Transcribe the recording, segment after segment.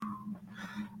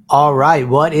All right,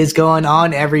 what is going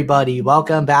on, everybody?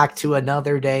 Welcome back to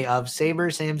another day of Saber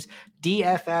Sims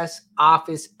DFS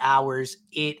office hours.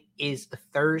 It is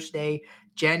Thursday,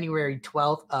 January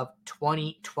 12th of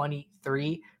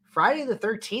 2023. Friday the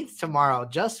 13th tomorrow.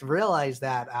 Just realized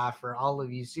that for all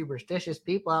of you superstitious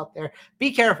people out there,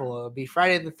 be careful. It'll be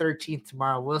Friday the 13th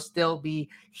tomorrow. We'll still be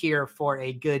here for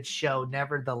a good show,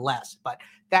 nevertheless. But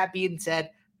that being said,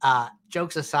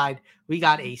 jokes aside, we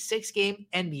got a 6-game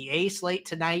NBA slate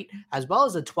tonight, as well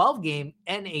as a 12-game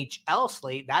NHL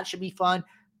slate. That should be fun.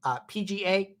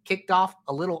 PGA kicked off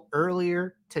a little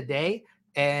earlier today,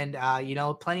 and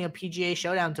plenty of PGA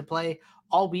Showdown to play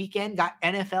all weekend. Got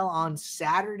NFL on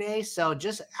Saturday, so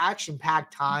just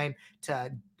action-packed time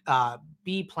to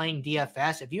be playing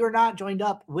DFS. If you are not joined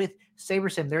up with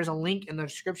SaberSim, there's a link in the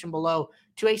description below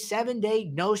to a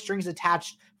 7-day, no strings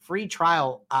attached free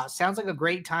trial. Sounds like a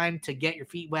great time to get your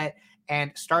feet wet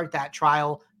and start that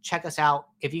trial. Check us out.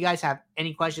 If you guys have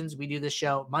any questions, we do this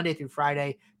show Monday through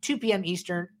Friday, 2 p.m.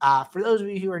 Eastern. For those of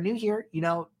you who are new here,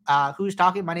 who's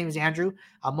talking. My name is Andrew.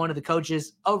 I'm one of the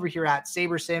coaches over here at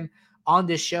SaberSim. On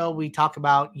this show, we talk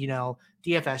about,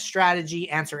 DFS strategy,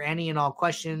 answer any and all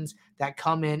questions that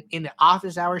come in the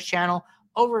office hours channel.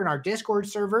 Over in our Discord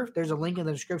server, there's a link in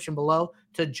the description below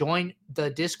to join the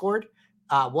Discord.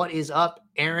 What is up,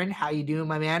 Aaron? How you doing,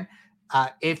 my man?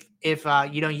 If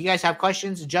you guys have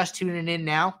questions, just tuning in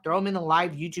now. Throw them in the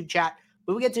live YouTube chat.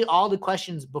 But we get to all the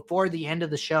questions before the end of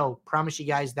the show. Promise you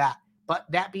guys that. But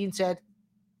that being said,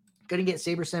 going to get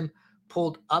SaberSim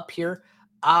pulled up here.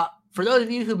 For those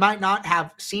of you who might not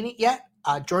have seen it yet,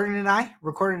 Jordan and I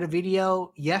recorded a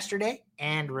video yesterday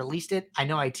and released it. I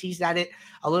know I teased at it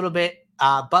a little bit,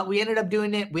 but we ended up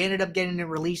doing it. We ended up getting it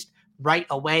released right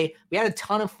away. We had a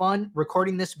ton of fun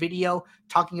recording this video,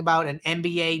 talking about an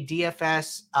NBA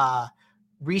DFS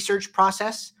research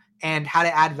process and how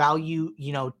to add value,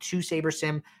 to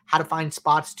SaberSim, how to find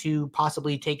spots to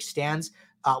possibly take stands.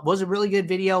 Was a really good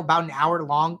video, about an hour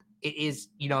long. It is,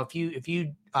 if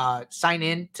you sign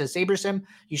in to SaberSim,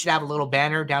 you should have a little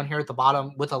banner down here at the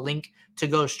bottom with a link to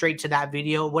go straight to that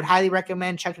video. Would highly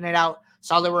recommend checking it out.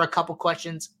 Saw there were a couple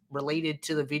questions related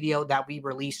to the video that we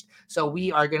released. So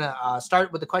we are going to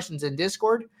start with the questions in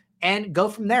Discord and go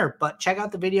from there. But check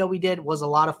out the video we did. It was a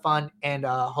lot of fun, and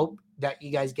hope that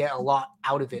you guys get a lot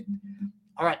out of it.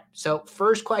 All right. So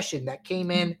first question that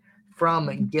came in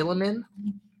from Gilliman.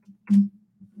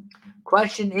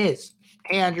 Question is,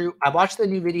 hey, Andrew, I watched the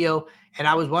new video and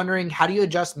I was wondering, how do you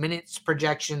adjust minutes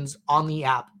projections on the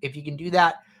app? If you can do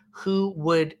that, who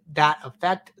would that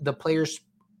affect the players,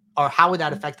 or how would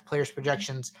that affect the players'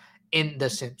 projections in the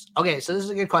Sims? Okay, so this is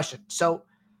a good question. So,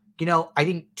 I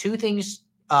think two things,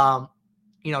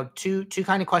 two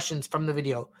kind of questions from the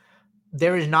video.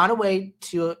 There is not a way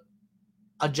to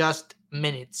adjust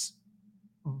minutes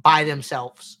by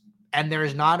themselves, and there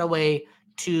is not a way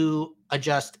to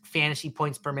adjust fantasy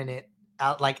points per minute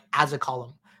like as a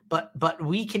column. But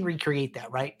we can recreate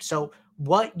that, right? So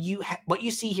what you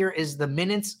see here is the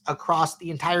minutes across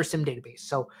the entire sim database.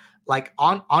 So like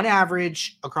on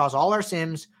average across all our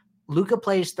sims, Luca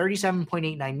plays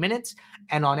 37.89 minutes,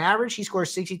 and on average he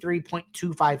scores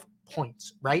 63.25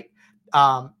 points, right?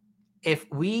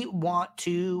 If we want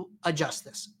to adjust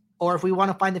this, or if we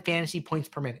want to find the fantasy points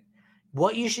per minute,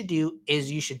 what you should do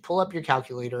is you should pull up your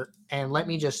calculator, and let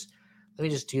me just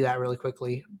do that really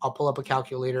quickly. I'll pull up a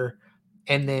calculator,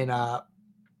 and then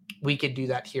we could do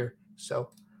that here.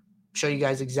 So show you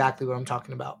guys exactly what I'm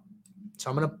talking about. So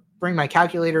I'm going to bring my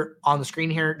calculator on the screen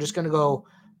here. Just going to go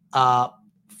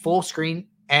full screen.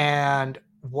 And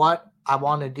what I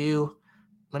want to do,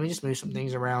 let me just move some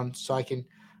things around so I can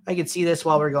see this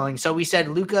while we're going. So we said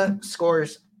Luca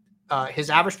scores, his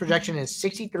average projection is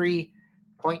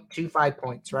 63.25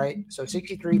 points, right? So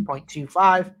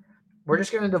 63.25. We're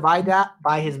just going to divide that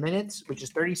by his minutes, which is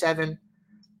 37.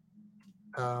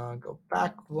 Go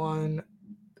back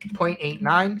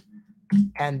 1.89,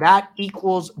 and that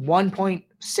equals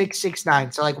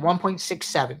 1.669. So like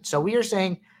 1.67. So we are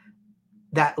saying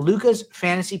that Luca's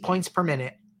fantasy points per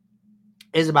minute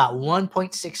is about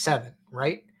 1.67,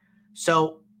 right?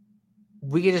 So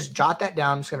we can just jot that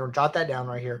down. I'm just going to jot that down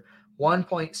right here.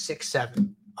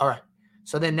 1.67. All right.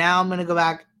 So then now I'm going to go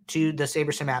back to the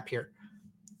SaberSim app here.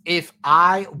 If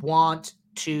I want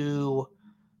to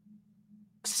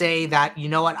say that,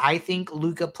 I think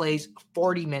Luca plays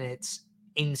 40 minutes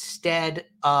instead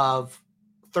of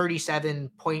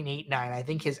 37.89. I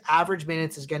think his average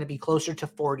minutes is going to be closer to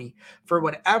 40 for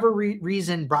whatever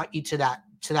reason brought you to that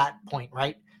point,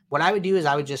 right? What I would do is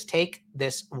I would just take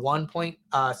this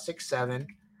 1.67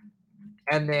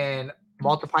 and then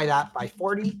multiply that by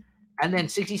 40, and then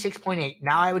 66.8.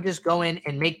 Now I would just go in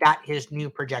and make that his new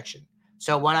projection.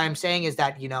 So what I'm saying is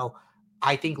that,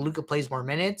 I think Luka plays more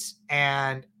minutes,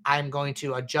 and I'm going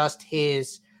to adjust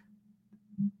his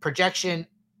projection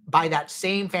by that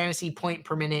same fantasy point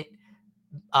per minute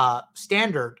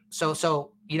standard.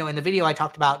 So in the video I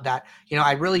talked about that,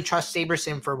 I really trust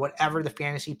SaberSim for whatever the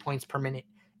fantasy points per minute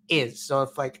is. So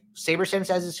if like SaberSim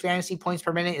says his fantasy points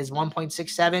per minute is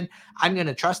 1.67, I'm going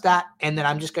to trust that, and then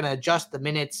I'm just going to adjust the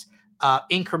minutes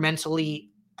incrementally,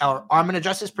 or I'm going to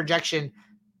adjust his projection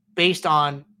based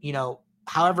on,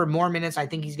 however more minutes I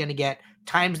think he's going to get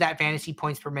times that fantasy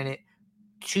points per minute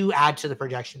to add to the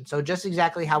projection. So just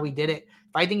exactly how we did it.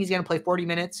 If I think he's going to play 40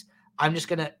 minutes, I'm just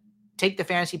going to take the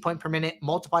fantasy point per minute,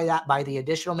 multiply that by the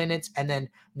additional minutes, and then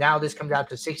now this comes out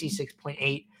to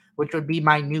 66.8, which would be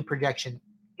my new projection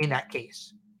in that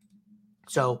case.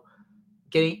 So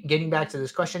getting back to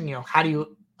this question, how do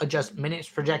you adjust minutes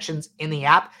projections in the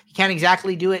app? You can't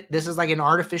exactly do it. This is like an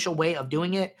artificial way of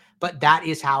doing it, but that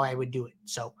is how I would do it.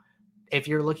 So if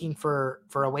you're looking for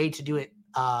a way to do it,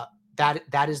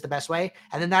 that is the best way.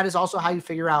 And then that is also how you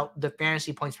figure out the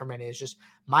fantasy points per minute. It's just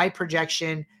my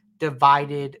projection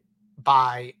divided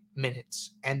by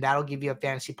minutes, and that'll give you a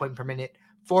fantasy point per minute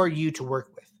for you to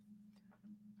work with.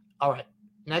 All right.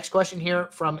 Next question here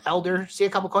from Elder. See a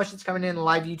couple questions coming in the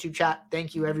live YouTube chat.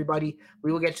 Thank you, everybody.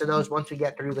 We will get to those once we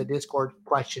get through the Discord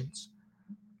questions.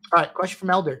 All right. Question from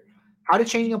Elder. How did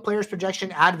changing a player's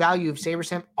projection add value if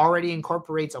SaberSim already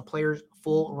incorporates a player's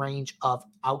full range of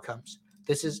outcomes?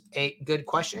 This is a good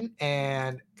question,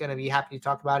 and going to be happy to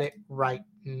talk about it right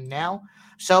now.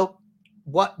 So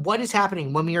what is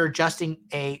happening when we are adjusting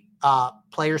a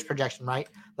player's projection, right?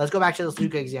 Let's go back to this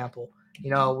Luka example.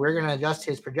 We're going to adjust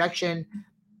his projection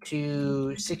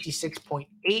to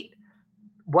 66.8.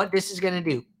 What this is going to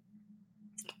do,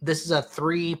 this is a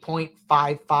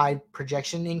 3.55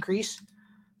 projection increase.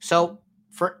 So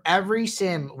for every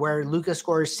sim where Luka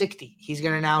scores 60, he's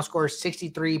going to now score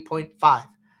 63.5.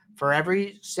 For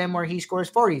every sim where he scores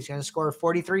 40, he's going to score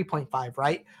 43.5,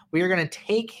 right? We are going to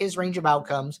take his range of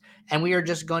outcomes, and we are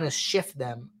just going to shift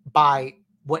them by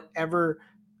whatever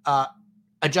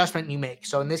adjustment you make.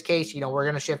 So in this case, we're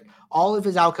going to shift all of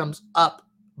his outcomes up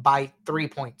by 3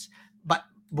 points. But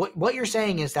what you're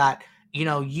saying is that,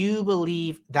 you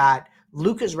believe that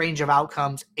Luka's range of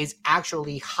outcomes is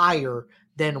actually higher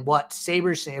than what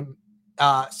SaberSim's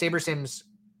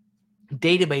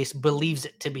database believes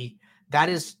it to be. That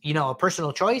is, a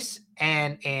personal choice,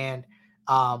 and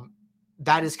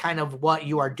that is kind of what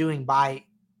you are doing by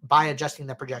adjusting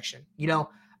the projection.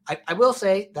 I will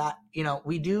say that,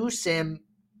 we do sim,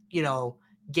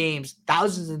 games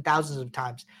thousands and thousands of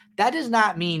times. That does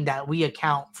not mean that we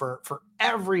account for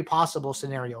every possible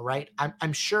scenario, right?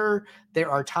 I'm sure there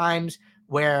are times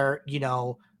where,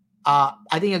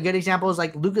 I think a good example is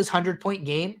like Luka's 100-point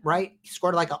game, right? He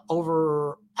scored like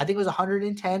over, I think it was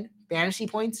 110 fantasy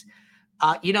points.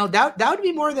 That would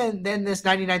be more than this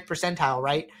 99th percentile,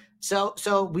 right?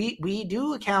 So we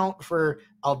do account for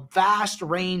a vast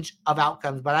range of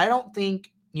outcomes, but I don't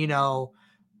think,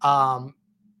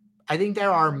 I think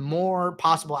there are more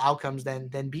possible outcomes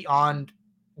than beyond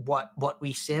what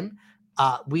we sim.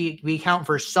 We account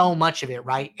for so much of it,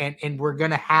 right? And we're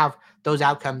gonna have those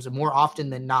outcomes more often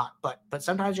than not. But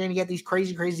sometimes you're gonna get these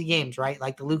crazy games, right?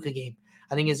 Like the Luka game,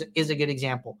 I think is a good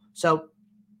example. So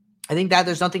I think that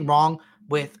there's nothing wrong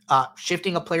with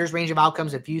shifting a player's range of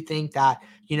outcomes if you think that,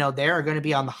 they are going to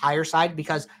be on the higher side,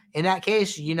 because in that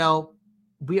case,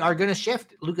 we are going to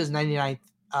shift Luka's 99th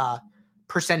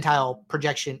percentile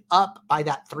projection up by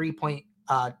that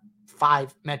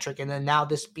 3.5 metric. And then now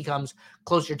this becomes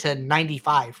closer to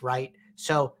 95, right?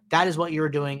 So that is what you're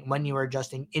doing when you are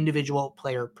adjusting individual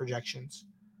player projections.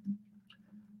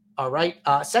 All right.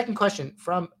 Second question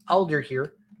from Elder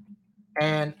here.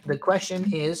 And the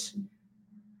question is,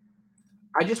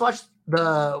 I just watched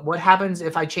the what happens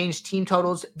if I change team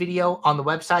totals video on the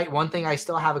website. One thing I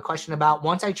still have a question about: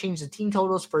 once I change the team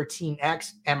totals for Team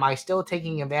X, am I still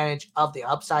taking advantage of the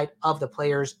upside of the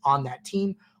players on that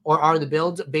team, or are the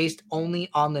builds based only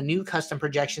on the new custom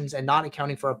projections and not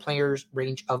accounting for a player's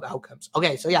range of outcomes?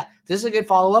 Okay, so yeah, this is a good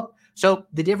follow-up. So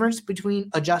the difference between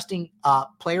adjusting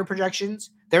player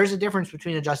projections, there is a difference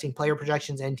between adjusting player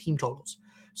projections and team totals.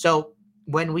 So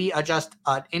when we adjust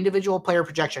an individual player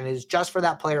projection, it is just for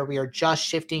that player. We are just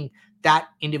shifting that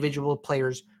individual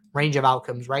player's range of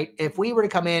outcomes, right? If we were to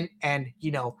come in and,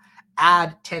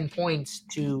 add 10 points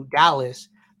to Dallas,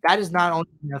 that is not only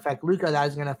going to affect Luka, that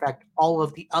is going to affect all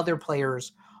of the other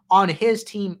players on his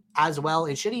team as well.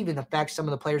 It should even affect some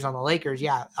of the players on the Lakers.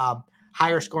 Yeah,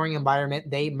 higher scoring environment,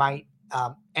 they might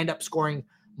end up scoring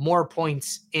more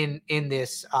points in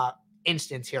this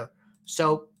instance here.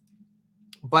 So,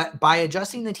 but by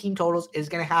adjusting the team totals is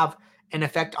going to have an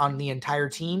effect on the entire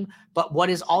team. But what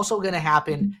is also going to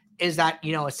happen is that,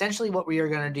 essentially what we are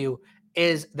going to do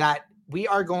is that we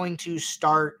are going to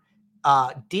start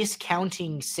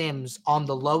discounting sims on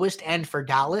the lowest end for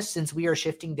Dallas. Since we are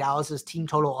shifting Dallas's team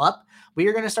total up, we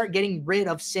are going to start getting rid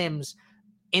of sims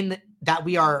that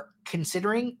we are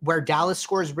considering where Dallas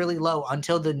scores really low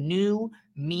until the new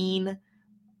mean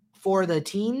for the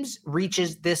teams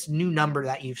reaches this new number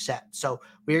that you've set. So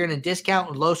we're going to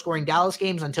discount low scoring Dallas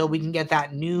games until we can get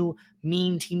that new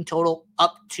mean team total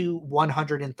up to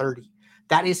 130.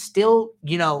 That is still,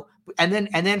 and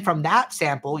then from that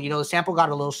sample, the sample got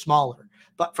a little smaller.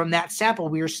 But from that sample,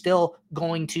 we are still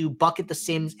going to bucket the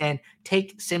sims and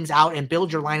take sims out and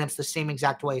build your lineups the same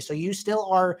exact way. So you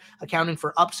still are accounting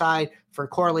for upside, for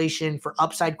correlation, for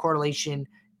upside correlation,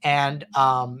 and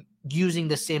using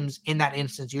the sims in that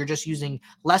instance. You're just using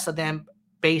less of them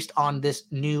based on this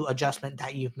new adjustment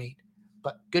that you've made.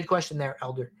 But good question there,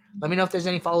 Elder. Let me know if there's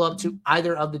any follow-up to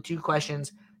either of the two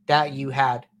questions that you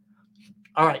had.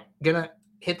 All right, gonna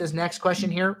hit this next question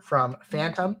here from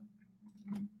Phantom.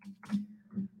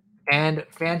 And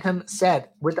Phantom said,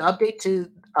 with the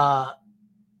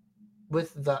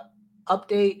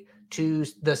update to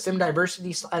the sim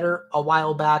diversity slider a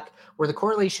while back, were the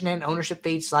correlation and ownership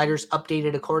fade sliders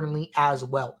updated accordingly as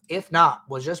well? If not,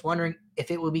 was just wondering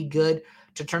if it would be good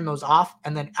to turn those off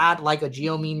and then add like a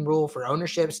geo mean rule for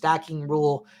ownership, stacking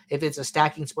rule if it's a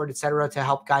stacking sport, etc., to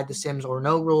help guide the sims, or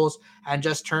no rules and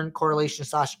just turn correlation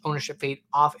 / ownership fade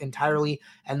off entirely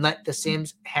and let the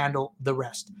sims handle the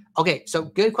rest. Okay, so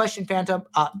good question, Phantom.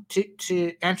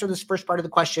 To answer this first part of the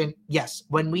question, yes,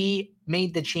 when we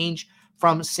made the change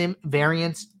from sim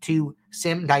variance to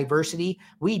sim diversity,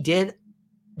 we did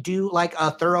do like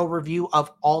a thorough review of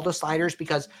all the sliders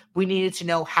because we needed to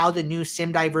know how the new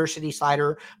sim diversity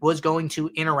slider was going to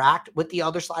interact with the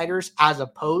other sliders as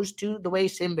opposed to the way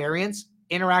sim variance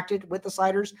interacted with the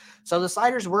sliders. So the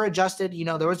sliders were adjusted.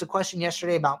 There was a question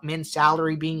yesterday about min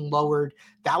salary being lowered.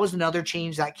 That was another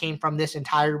change that came from this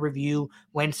entire review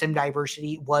when sim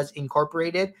diversity was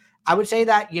incorporated. I would say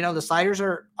that, the sliders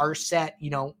are set,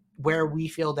 where we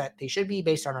feel that they should be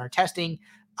based on our testing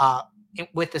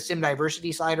with the sim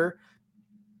diversity slider.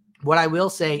 What I will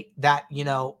say that,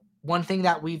 one thing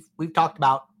that we've talked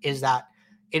about is that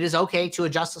it is okay to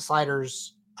adjust the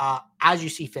sliders as you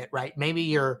see fit, right? Maybe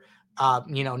you're,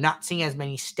 not seeing as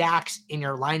many stacks in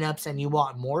your lineups and you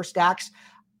want more stacks.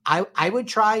 I would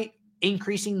try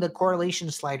increasing the correlation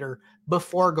slider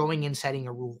before going and setting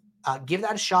a rule. Give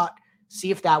that a shot. See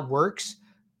if that works.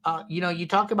 You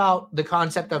talk about the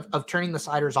concept of turning the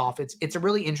sliders off. It's a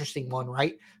really interesting one,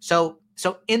 right? So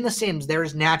in the sims,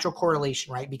 there's natural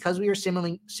correlation, right? Because we are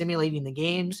simulating the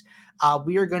games,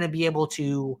 we are going to be able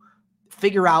to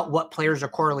figure out what players are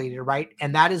correlated, right?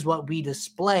 And that is what we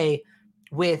display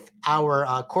with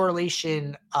our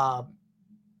correlation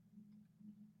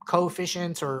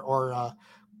coefficients or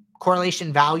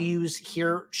correlation values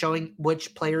here, showing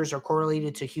which players are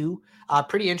correlated to who.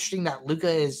 Pretty interesting that Luka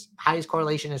is highest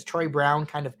correlation is Troy Brown.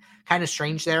 Kind of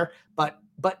strange there, but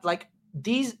like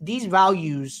these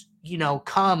values,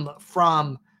 come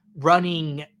from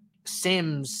running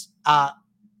sims at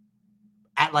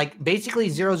like basically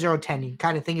 0-0-10. You can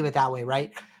kind of think of it that way,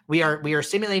 right? We are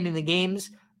simulating the games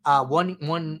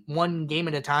one game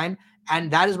at a time,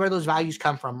 and that is where those values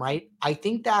come from, right? I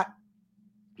think that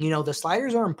the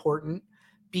sliders are important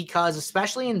because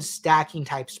especially in stacking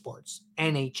type sports,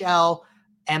 NHL,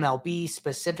 MLB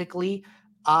specifically,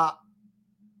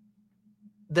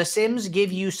 the sims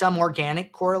give you some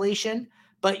organic correlation,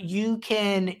 but you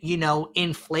can,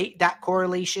 inflate that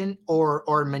correlation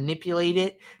or manipulate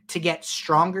it to get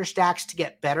stronger stacks, to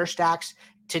get better stacks,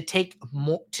 to take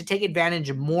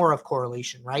advantage more of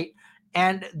correlation, right?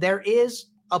 And there is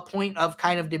a point of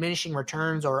kind of diminishing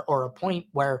returns or a point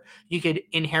where you could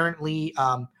inherently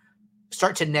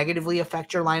start to negatively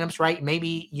affect your lineups, right?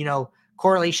 Maybe,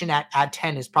 correlation at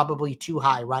 10 is probably too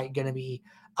high, right? Going to be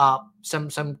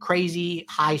some crazy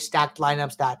high stacked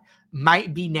lineups that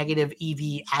might be negative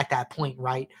EV at that point,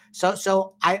 right?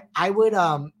 So I would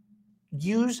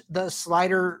use the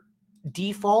slider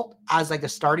default as like a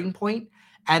starting point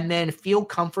and then feel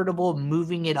comfortable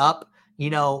moving it up,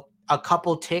 a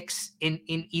couple ticks in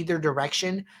either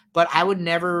direction, but I would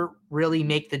never really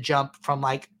make the jump from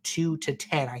like 2 to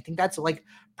 10. I think that's like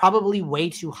probably way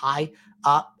too high.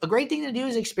 A great thing to do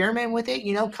is experiment with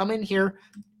it. Come in here,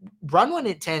 run one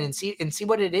at 10 and see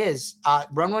what it is.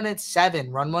 Run one at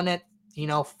 7, run one at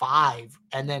 5,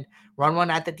 and then run one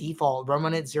at the default, run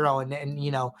one at 0,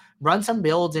 and run some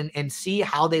builds and see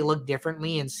how they look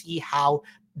differently and see how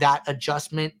that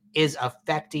adjustment is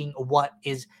affecting what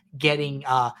is getting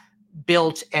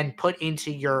built and put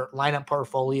into your lineup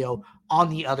portfolio on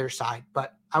the other side.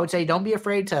 But I would say don't be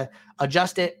afraid to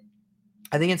adjust it.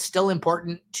 I think it's still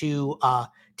important to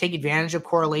take advantage of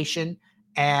correlation.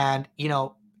 And,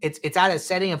 it's at a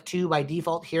setting of 2 by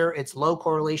default here. It's low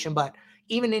correlation, but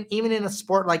even in a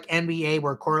sport like NBA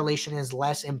where correlation is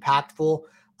less impactful,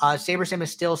 SaberSim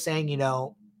is still saying,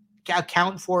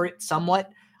 account for it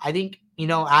somewhat. I think,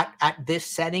 at this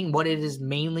setting, what it is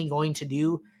mainly going to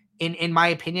do, in my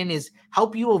opinion, is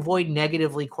help you avoid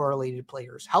negatively correlated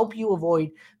players, help you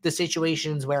avoid the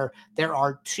situations where there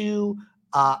are 2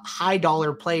 high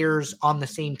dollar players on the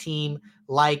same team,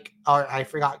 like, or I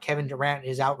forgot Kevin Durant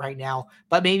is out right now,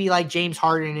 but maybe like James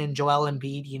Harden and Joel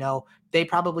Embiid, they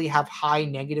probably have high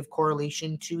negative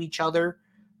correlation to each other,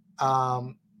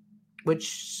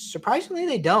 which surprisingly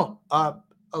they don't.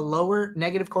 A lower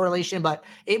negative correlation, but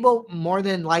it will more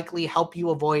than likely help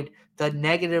you avoid the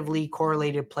negatively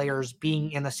correlated players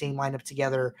being in the same lineup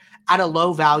together at a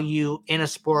low value in a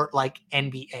sport like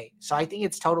NBA. So I think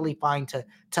it's totally fine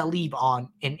to leave on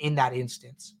in that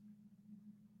instance.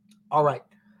 All right.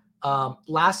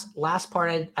 Last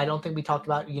part I don't think we talked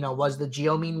about, was the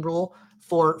geo-mean rule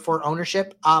for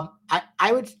ownership. I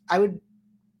would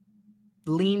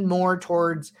lean more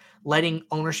towards letting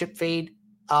ownership fade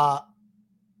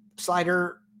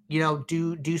slider,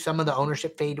 do some of the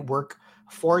ownership fade work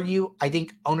for you. I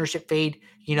think ownership fade,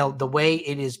 the way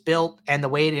it is built and the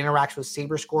way it interacts with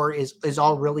Saber Score is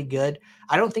all really good.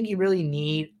 I don't think you really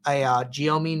need a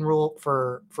geo-mean rule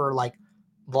for like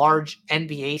large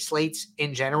NBA slates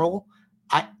in general.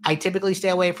 I typically stay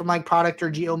away from like product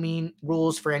or geo-mean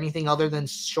rules for anything other than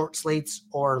short slates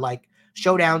or like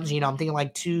showdowns. I'm thinking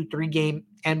like 2-3 game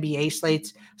NBA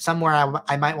slates somewhere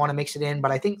I might want to mix it in,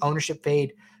 but I think ownership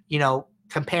fade,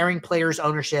 comparing players'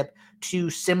 ownership to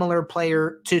similar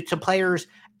to players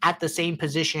at the same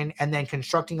position and then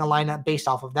constructing a lineup based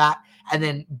off of that. And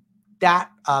then that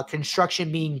construction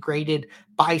being graded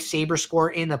by Saber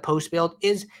Score in the post build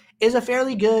is a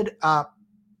fairly good,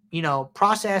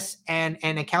 process and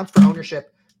accounts for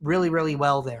ownership really, really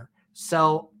well there.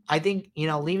 So I think,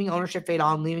 leaving ownership fade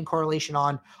on, leaving correlation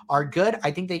on are good.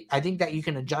 I think that you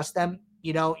can adjust them.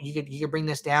 You could bring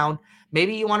this down.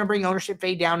 Maybe you want to bring ownership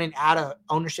fade down and add an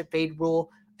ownership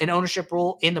rule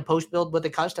in the post build with a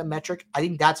custom metric. I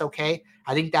think that's okay.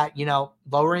 I think that,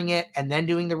 lowering it and then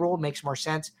doing the rule makes more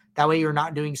sense. That way you're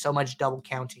not doing so much double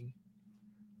counting.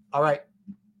 All right,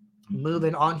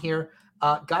 moving on here.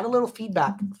 Got a little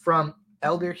feedback from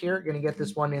Elder here. Going to get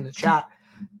this one in the chat.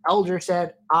 Elder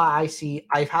said, I see.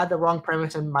 I've had the wrong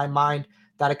premise in my mind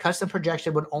that a custom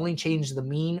projection would only change the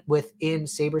mean within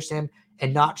SaberSim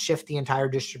and not shift the entire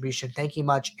distribution. Thank you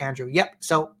much, Andrew. Yep.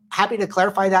 So happy to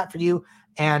clarify that for you.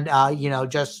 And,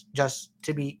 just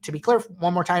to be clear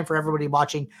one more time for everybody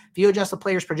watching, if you adjust the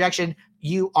player's projection,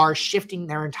 you are shifting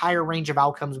their entire range of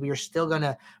outcomes. We are still going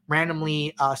to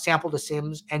randomly sample the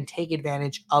sims and take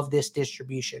advantage of this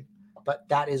distribution. But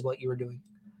that is what you were doing.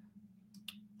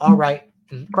 All right.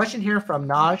 Question here from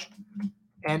Naj.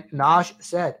 And Naj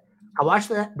said, I watched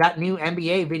that new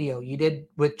NBA video you did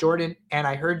with Jordan, and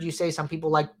I heard you say some people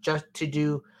like just to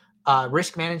do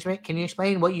risk management. Can you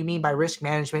explain what you mean by risk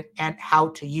management and how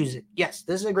to use it? Yes,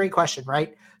 this is a great question,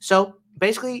 right? So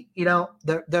basically,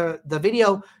 the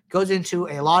video goes into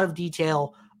a lot of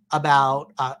detail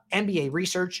about NBA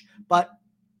research, but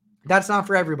that's not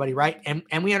for everybody, right?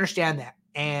 And we understand that.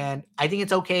 And I think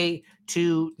it's okay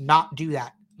to not do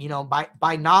that.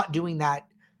 By not doing that,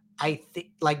 I think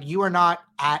like you are not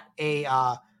at a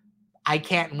I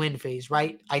can't win phase,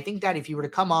 right? I think that if you were to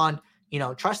come on,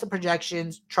 trust the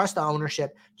projections, trust the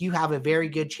ownership, you have a very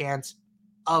good chance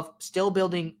of still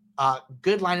building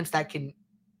good lineups that can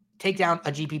take down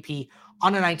a GPP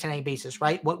on a 9-10 basis,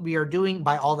 right? What we are doing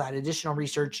by all that additional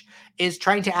research is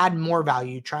trying to add more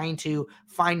value, trying to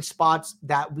find spots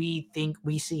that we think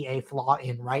we see a flaw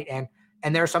in, right?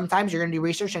 And there are some times you're going to do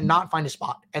research and not find a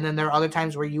spot. And then there are other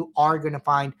times where you are going to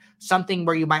find something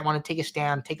where you might want to take a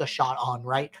stand, take a shot on,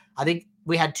 right? I think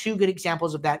we had 2 good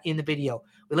examples of that in the video.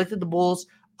 We looked at the Bulls,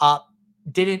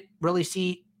 didn't really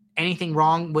see anything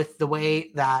wrong with the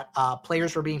way that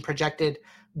players were being projected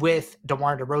with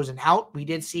DeMar DeRozan out. We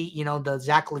did see, the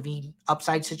Zach LaVine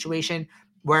upside situation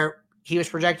where he was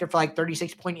projected for like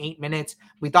 36.8 minutes.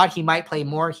 We thought he might play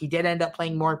more. He did end up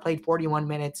playing more, played 41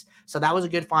 minutes. So that was a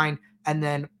good find. And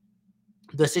then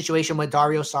the situation with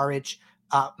Dario Saric,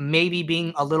 maybe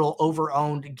being a little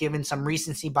over-owned given some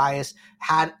recency bias,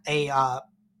 had a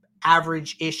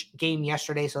average-ish game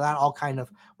yesterday. So that all kind of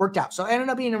worked out. So it ended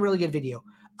up being a really good video.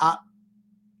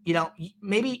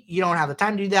 maybe you don't have the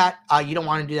time to do that. You don't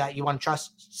want to do that. You want to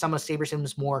trust some of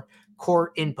SaberSim's more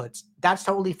core inputs. That's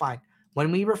totally fine.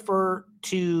 When we refer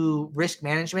to risk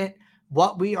management,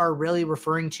 what we are really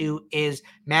referring to is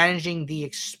managing the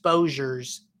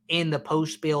exposures in the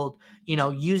post build,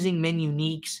 using min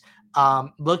uniques,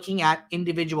 looking at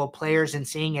individual players and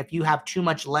seeing if you have too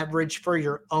much leverage for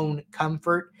your own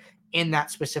comfort in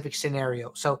that specific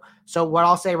scenario. So what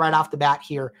I'll say right off the bat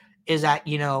here is that,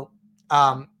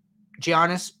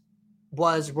 Giannis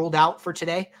was ruled out for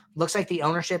today. Looks like the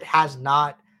ownership has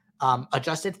not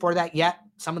adjusted for that yet.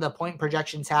 Some of the point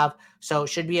projections have. So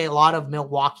should be a lot of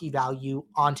Milwaukee value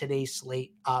on today's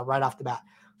slate right off the bat.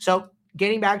 So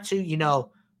getting back to,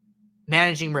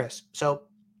 managing risk. So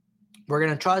we're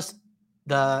going to trust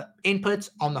the inputs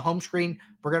on the home screen.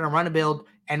 We're going to run a build,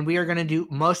 and we are going to do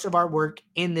most of our work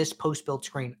in this post-build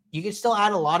screen. You can still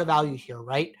add a lot of value here,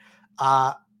 right?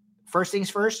 First things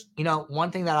first,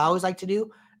 one thing that I always like to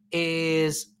do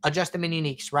is adjust the min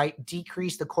uniques, right?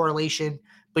 Decrease the correlation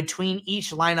between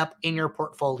each lineup in your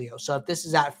portfolio. So if this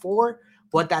is at 4,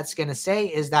 what that's going to say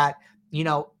is that,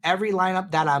 every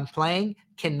lineup that I'm playing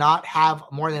cannot have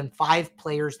more than 5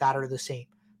 players that are the same,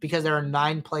 because there are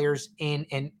 9 players in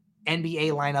an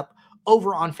NBA lineup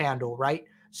over on FanDuel, right?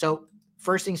 So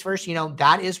first things first,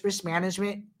 that is risk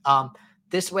management.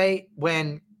 This way,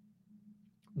 when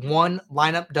one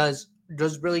lineup does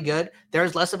really good,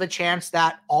 there's less of a chance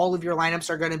that all of your lineups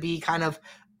are going to be kind of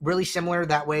really similar.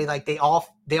 That way, like they all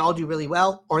do really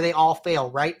well or they all fail,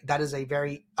 right? That is a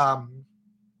very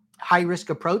high risk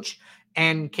approach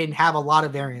and can have a lot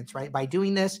of variance, right? By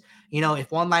doing this,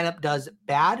 if one lineup does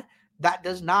bad, that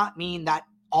does not mean that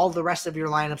all the rest of your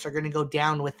lineups are going to go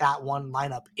down with that one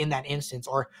lineup in that instance,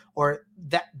 or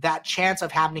that chance of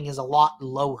happening is a lot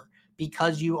lower,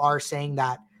 because you are saying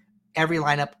that every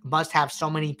lineup must have so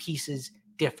many pieces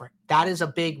different. That is a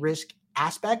big risk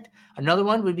aspect. Another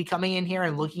one would be coming in here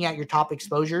and looking at your top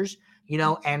exposures,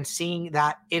 and seeing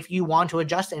that if you want to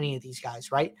adjust any of these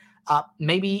guys, right?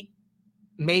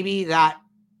 Maybe that,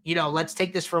 let's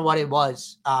take this for what it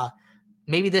was.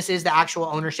 Maybe this is the actual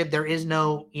ownership. There is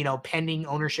no, pending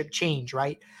ownership change,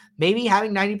 right? Maybe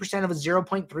having 90% of a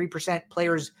 0.3%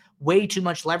 player is way too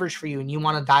much leverage for you and you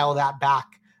want to dial that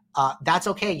back. That's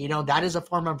okay. That is a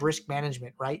form of risk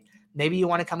management, right? Maybe you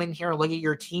want to come in here and look at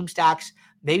your team stacks.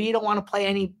 Maybe you don't want to play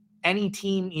any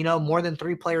team, more than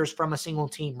 3 players from a single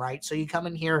team, right? So you come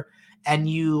in here and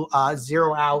you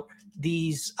zero out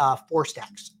these 4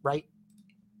 stacks, right?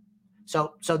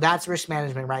 So that's risk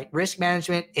management, right? Risk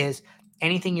management is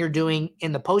anything you're doing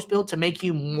in the post build to make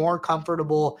you more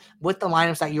comfortable with the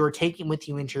lineups that you are taking with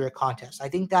you into your contest. I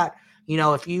think that,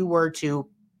 if you were to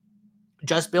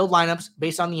just build lineups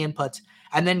based on the inputs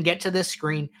and then get to this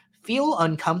screen, feel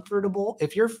uncomfortable.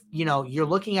 If you're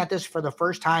looking at this for the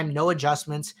first time, no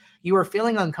adjustments, you are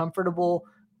feeling uncomfortable,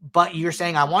 but you're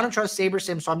saying, I want to trust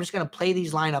SaberSim, so I'm just going to play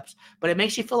these lineups, but it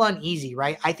makes you feel uneasy,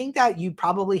 right? I think that you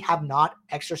probably have not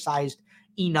exercised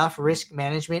enough risk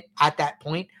management at that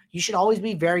point. You should always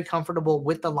be very comfortable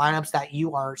with the lineups that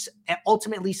you are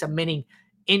ultimately submitting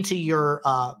into your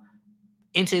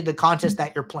into the contest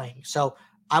that you're playing. So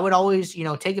I would always,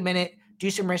 take a minute, do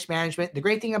some risk management. The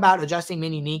great thing about adjusting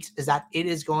min uniques is that it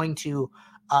is going to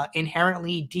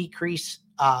inherently decrease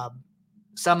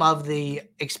some of the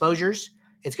exposures.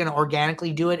 It's going to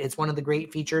organically do it. It's one of the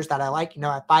great features that I like.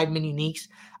 At 5 min uniques,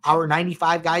 our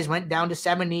 95 guys went down to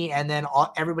 70, and then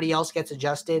everybody else gets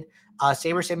adjusted.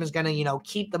 SaberSim is going to,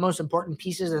 keep the most important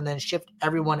pieces and then shift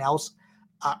everyone else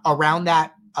around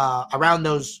that, around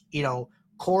those,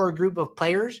 core group of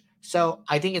players. So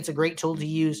I think it's a great tool to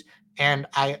use, and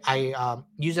I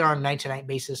use it on a night-to-night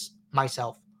basis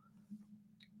myself.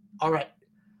 All right.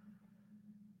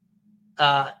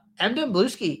 Emden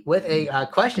Bluesky with a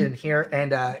question here,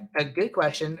 and a good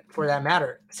question for that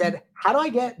matter. Said, how do I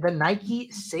get the Nike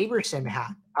SaberSim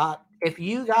hat? If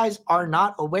you guys are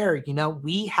not aware,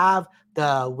 we have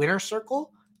the Winner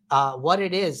Circle. What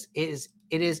it is it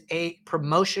is a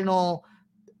promotional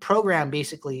program,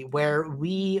 basically, where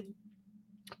we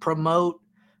promote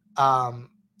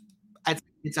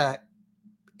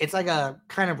it's like a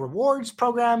kind of rewards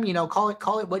program,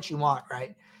 call it what you want,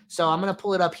 right? So I'm going to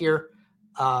pull it up here.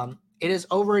 It is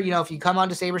over, if you come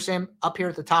onto SaberSim, up here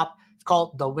at the top, it's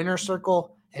called the Winner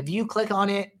Circle. If you click on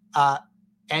it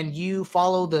and you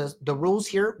follow the rules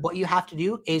here, what you have to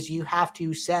do is you have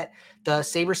to set the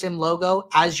SaberSim logo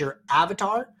as your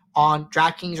avatar on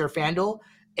DraftKings or FanDuel.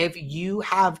 If you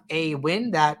have a win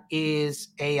that is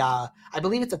I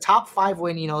believe it's a top 5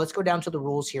 win, let's go down to the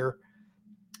rules here.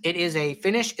 It is a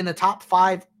finish in the top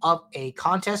 5 of a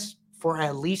contest for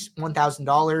at least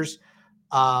 $1,000.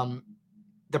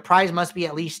 the prize must be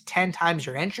at least 10 times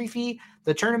your entry fee.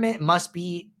 The tournament must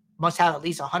have at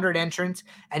least 100 entrants,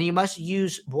 and you must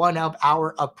use one of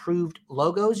our approved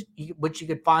logos, which you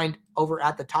could find over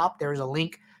at the top. There's a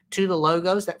link to the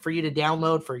logos that for you to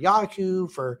download for Yahoo,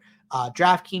 for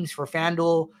DraftKings, for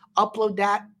FanDuel. Upload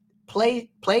that, play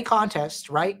contests,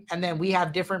 right? And then we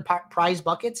have different prize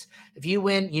buckets. If you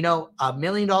win, $1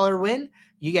 million win,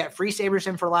 you get free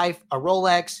SaberSim for life, a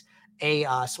Rolex, a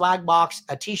swag box,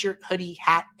 a t-shirt, hoodie,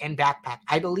 hat, and backpack.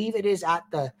 I believe it is at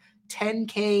the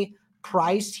 10K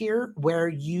prize tier where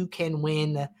you can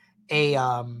win a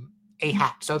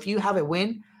hat. So if you have a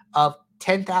win of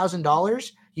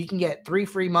 $10,000, you can get 3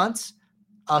 free months,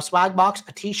 a swag box,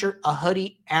 a t-shirt, a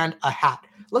hoodie, and a hat.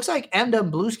 Looks like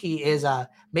M-Dum Blueski is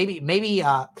maybe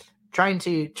trying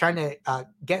to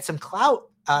get some clout,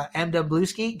 M-Dum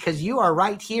Blueski, because you are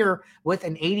right here with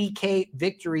an 80K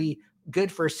victory,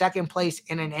 good for second place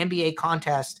in an NBA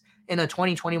contest in a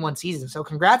 2021 season. So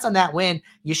congrats on that win.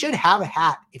 You should have a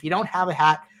hat. If you don't have a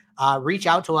hat, reach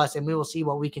out to us and we will see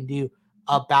what we can do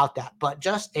about that. But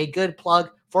just a good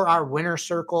plug for our winner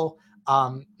circle.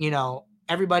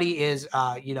 Everybody is,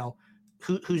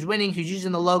 who's winning, who's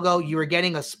using the logo. You are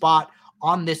getting a spot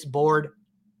on this board,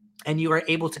 and you are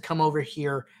able to come over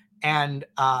here and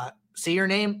see your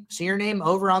name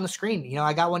over on the screen.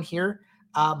 I got one here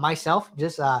myself,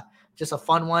 just a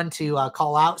fun one to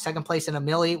call out. Second place in a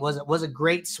milli was a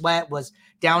great sweat, was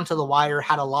down to the wire,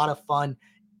 had a lot of fun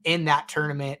in that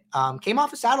tournament. Came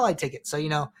off a satellite ticket. So, you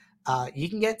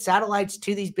can get satellites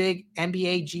to these big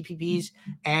NBA GPPs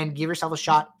and give yourself a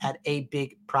shot at a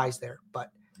big prize there.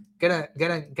 But gonna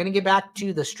get back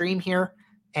to the stream here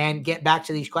and get back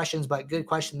to these questions. But good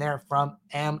question there from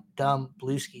M-Dum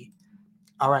Blueski.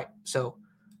 All right, so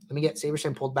let me get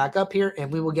SaberSim pulled back up here,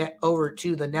 and we will get over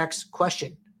to the next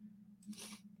question.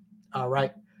 All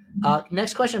right.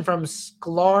 Next question from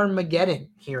Sklarmageddon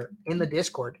here in the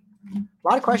Discord. A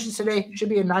lot of questions today. Should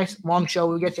be a nice long show.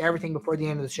 We'll get to everything before the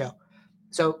end of the show.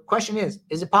 So question is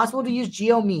it possible to use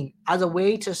GeoMean as a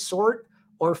way to sort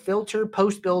or filter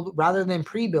post-build rather than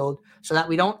pre-build so that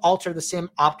we don't alter the sim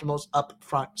optimals up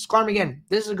front? Sklarmageddon,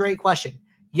 this is a great question.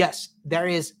 Yes, there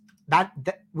is that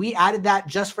we added that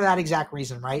just for that exact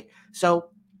reason, right? So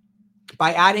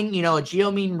by adding, a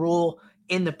GeoMean rule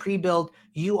in the pre-build,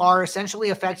 you are essentially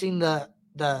affecting the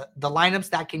lineups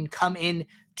that can come in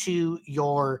to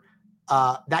your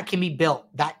that can be built,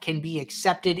 that can be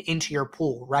accepted into your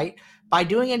pool, right? By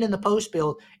doing it in the post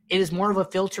build, it is more of a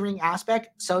filtering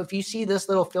aspect. So if you see this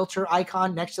little filter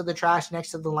icon next to the trash,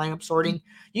 next to the lineup sorting,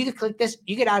 you could click this,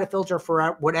 you could add a filter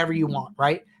for whatever you want,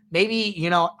 right? Maybe,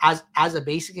 as a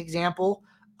basic example,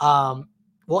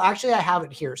 well, actually I have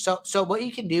it here. So what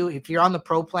you can do if you're on the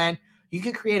pro plan, you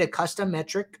could create a custom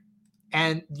metric,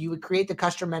 and you would create the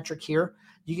custom metric here.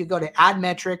 You could go to add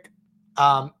metric.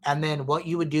 And then what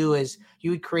you would do is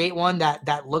you would create one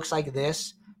that looks like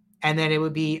this, and then it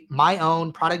would be my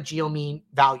own product GeoMean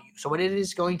value. So what it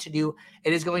is going to do,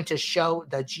 it is going to show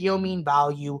the GeoMean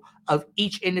value of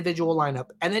each individual lineup,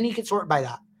 and then you can sort by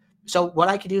that. So what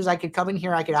I could do is I could come in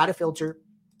here, I could add a filter,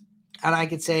 and I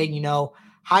could say,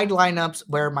 hide lineups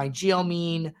where my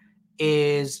GeoMean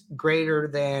is greater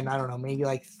than, I don't know, maybe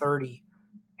like 30.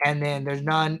 And then there's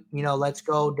none, let's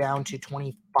go down to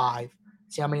 25.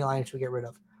 See how many lineups we get rid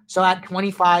of. So at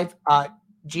 25,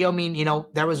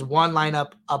 GeoMean, there was one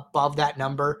lineup above that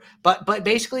number, but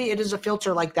basically it is a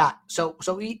filter like that. So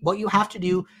what you have to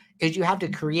do is you have to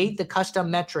create the custom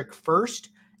metric first,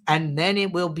 and then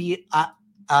it will be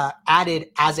added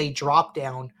as a drop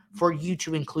down for you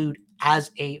to include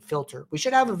as a filter. We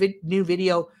should have a new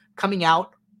video coming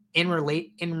out in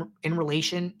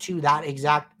relation to that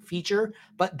exact feature,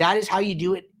 but that is how you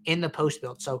do it in the post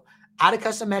build. So add a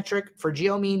custom metric for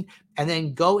GeoMean, and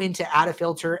then go into add a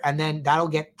filter, and then that'll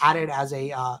get added as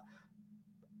a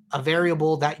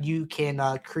variable that you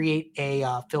can create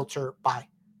a filter by.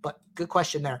 But good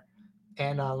question there.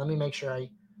 And let me make sure I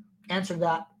answered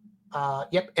that.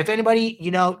 Yep. If anybody,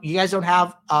 you guys don't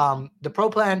have the pro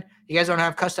plan, you guys don't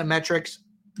have custom metrics,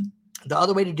 the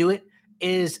other way to do it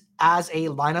is as a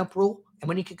lineup rule. And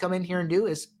what you can come in here and do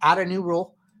is add a new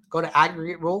rule, go to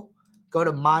aggregate rule, go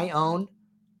to my own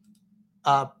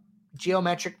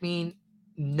geometric mean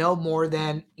no more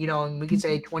than, and we could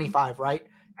say 25, right?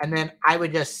 And then I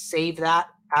would just save that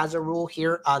as a rule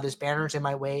here. This banner's in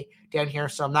my way down here,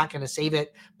 so I'm not going to save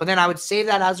it. But then I would save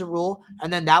that as a rule,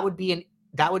 and then that would be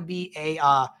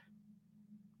a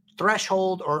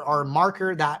threshold or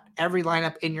marker that every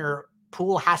lineup in your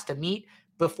pool has to meet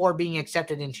before being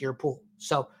accepted into your pool.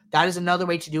 So that is another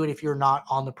way to do it if you're not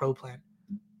on the pro plan.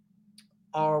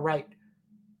 All right.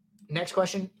 Next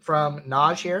question from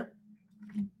Naj here.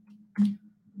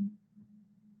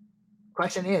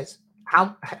 Question is,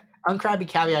 how Uncrabby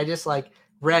Cavi, I just like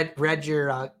read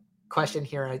your question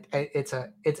here. It's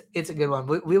a good one.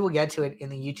 We will get to it in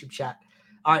the YouTube chat.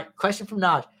 All right, question from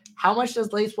Naj. How much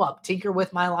does late swap tinker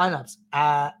with my lineups?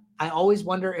 I always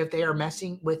wonder if they are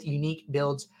messing with unique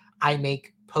builds I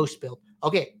make post build.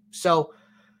 Okay, so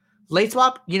late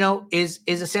swap, is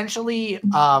essentially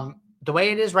the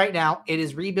way it is right now. It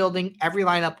is rebuilding every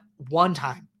lineup one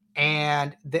time,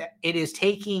 and it is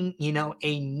taking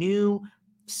a new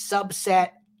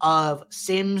subset of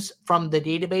sims from the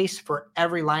database for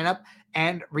every lineup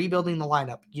and rebuilding the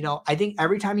lineup. I think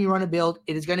every time you run a build,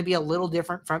 it is going to be a little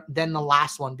different than the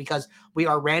last one, because we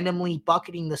are randomly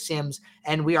bucketing the sims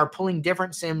and we are pulling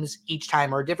different sims each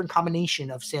time, or a different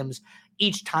combination of sims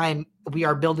each time we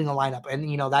are building a lineup.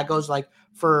 And that goes like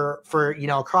for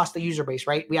across the user base,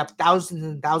 right? We have thousands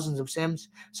and thousands of sims,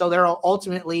 so there are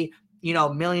ultimately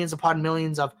millions upon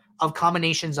millions of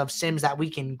combinations of sims that we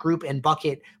can group and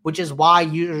bucket, which is why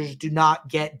users do not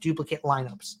get duplicate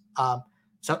lineups.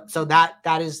 So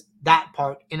that is that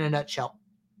part in a nutshell.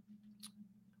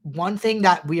 One thing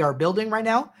that we are building right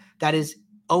now that is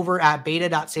over at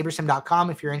beta.sabersim.com,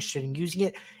 if you're interested in using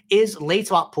it, is late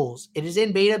swap pools. It is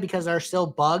in beta because there are still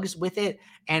bugs with it,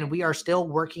 and we are still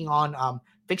working on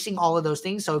fixing all of those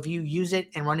things. So if you use it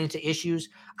and run into issues,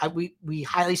 we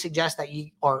highly suggest that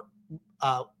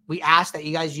we ask that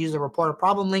you guys use the report a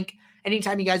problem link.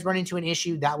 Anytime you guys run into an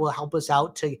issue, that will help us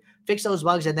out to fix those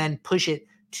bugs and then push it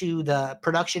to the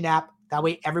production app. That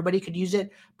way everybody could use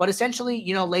it. But essentially,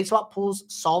 late swap pools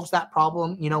solves that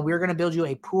problem. We're going to build you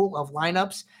a pool of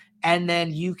lineups, and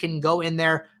then you can go in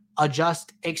there,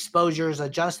 adjust exposures,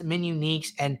 adjust min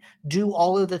uniques, and do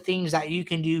all of the things that you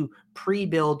can do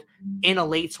pre-build in a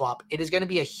late swap. It is going to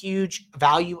be a huge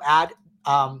value add.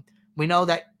 We know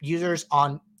that users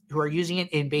who are using it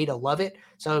in beta love it.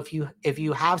 So if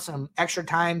you have some extra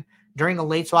time during a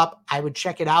late swap, I would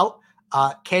check it out.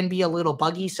 Can be a little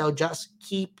buggy, so just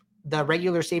keep the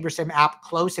regular SaberSim app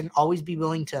close and always be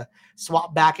willing to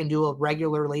swap back and do a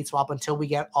regular late swap until we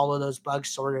get all of those bugs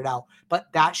sorted out.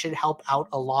 But that should help out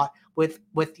a lot with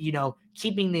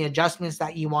keeping the adjustments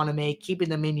that you want to make, keeping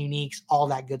the min uniques, all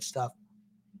that good stuff.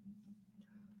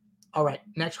 All right,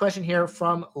 next question here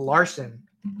from Larson.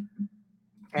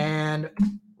 And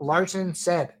Larson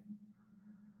said,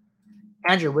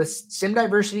 Andrew, with sim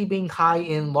diversity being high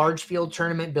in large field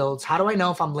tournament builds, how do I know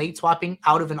if I'm late swapping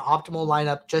out of an optimal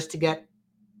lineup just to get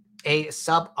a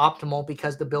suboptimal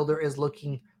because the builder is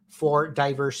looking for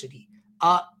diversity?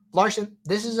 Larson,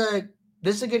 this is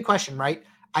a good question, right?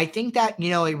 I think that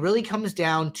it really comes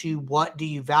down to what do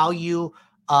you value,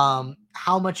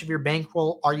 how much of your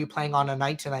bankroll are you playing on a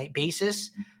night-to-night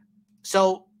basis.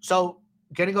 So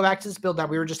gonna go back to this build that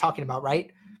we were just talking about,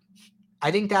 right? I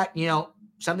think that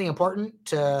something important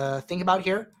to think about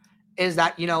here is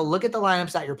that, look at the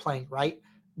lineups that you're playing, right?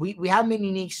 We have min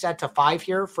unique set to 5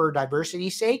 here for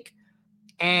diversity's sake.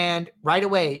 And right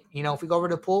away, if we go over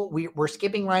to pool, we're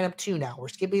skipping lineup 2 now. We're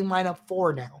skipping lineup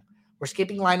 4 now. We're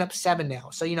skipping lineup 7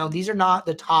 now. So, these are not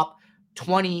the top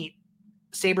 20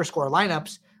 Saber score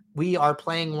lineups. We are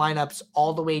playing lineups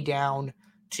all the way down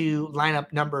to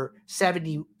lineup number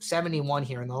 71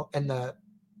 here.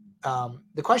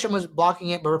 The question was blocking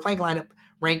it, but we're playing lineup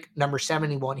rank number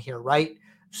 71 here, right?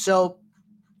 So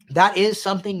that is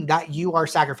something that you are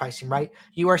sacrificing, right?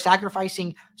 You are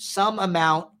sacrificing some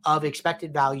amount of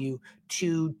expected value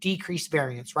to decrease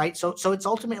variance, right? So it's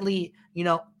ultimately,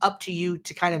 up to you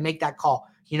to kind of make that call.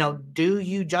 Do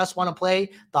you just want to play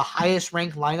the highest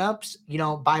ranked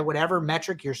lineups, by whatever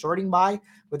metric you're sorting by,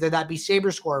 whether that be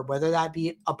Saber score, whether that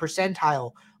be a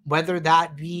percentile, whether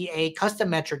that be a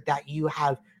custom metric that you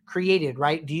have created,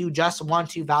 right? Do you just want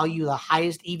to value the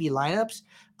highest EV lineups?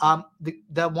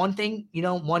 The one thing,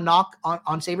 one knock on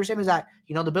SaberSim is that,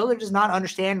 the builder does not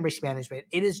understand risk management.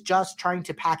 It is just trying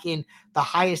to pack in the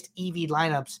highest EV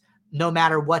lineups, no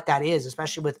matter what that is,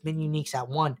 especially with min uniques at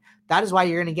 1. That is why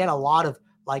you're going to get a lot of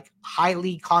like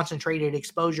highly concentrated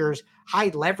exposures, high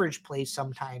leverage plays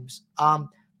sometimes.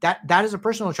 That is a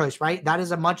personal choice, right? That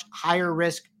is a much higher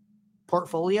risk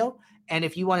portfolio. And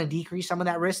if you want to decrease some of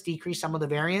that risk, decrease some of the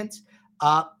variance,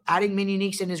 adding min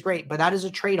uniques in is great, but that is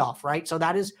a trade-off, right? So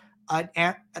that is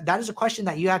a question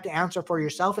that you have to answer for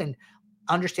yourself and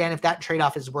understand if that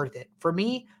trade-off is worth it. For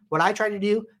me, what I try to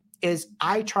do is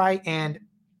I try and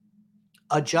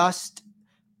adjust,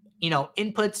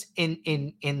 inputs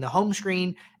in the home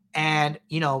screen and,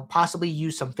 possibly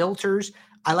use some filters.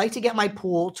 I like to get my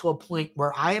pool to a point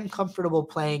where I am comfortable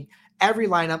playing every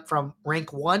lineup from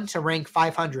rank 1 to rank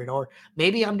 500, or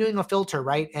maybe I'm doing a filter,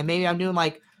 right? And maybe I'm doing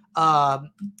like a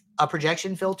a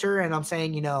projection filter, and I'm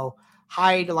saying,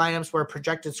 hide lineups where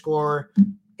projected score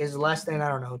is less than, I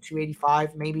don't know,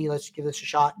 285. Maybe let's give this a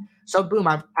shot. So boom,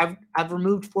 I've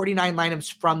removed 49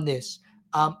 lineups from this.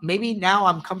 Maybe now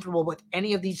I'm comfortable with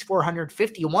any of these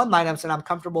 451 lineups, and I'm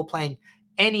comfortable playing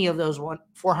any of those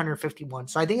 451.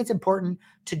 So I think it's important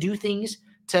to do things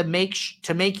to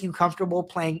make you comfortable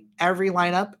playing every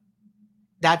lineup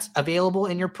that's available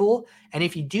in your pool. And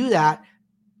if you do that,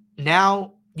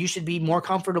 now you should be more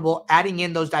comfortable adding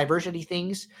in those diversity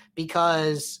things,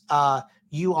 because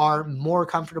you are more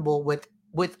comfortable with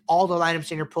all the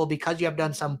lineups in your pool, because you have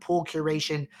done some pool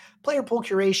curation, player pool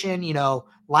curation,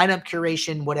 lineup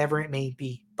curation, whatever it may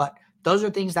be. But those are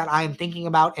things that I am thinking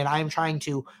about, and I am trying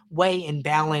to weigh and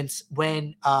balance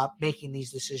when making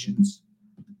these decisions.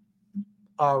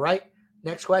 All right.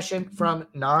 Next question from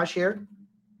Naj here.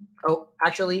 Oh,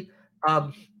 actually,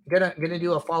 gonna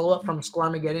do a follow-up from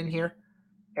Sklarmageddon here,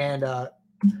 and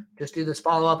just do this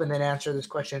follow-up and then answer this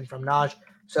question from Naj.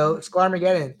 So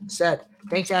Sklarmageddon said,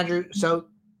 thanks, Andrew. So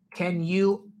can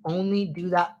you only do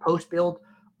that post-build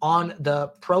on the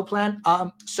pro plan?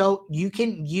 So you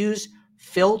can use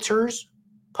filters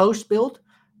post-build.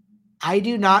 I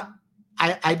do not.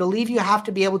 I believe you have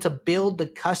to be able to build the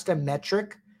custom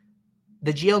metric,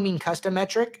 the GeoMean custom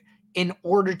metric, in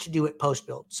order to do it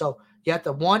post-build. So you have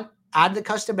to, one, add the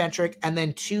custom metric, and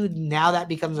then two, now that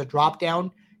becomes a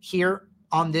drop-down here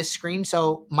on this screen.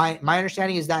 So my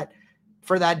understanding is that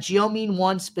for that GeoMean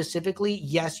one specifically,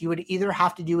 yes, you would either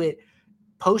have to do it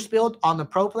post-build on the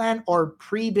pro plan or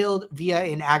pre-build via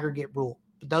an aggregate rule.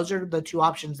 Those are the two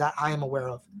options that I am aware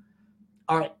of.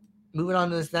 All right, moving on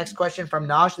to this next question from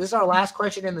Nash. This is our last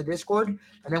question in the Discord,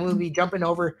 and then we'll be jumping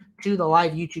over to the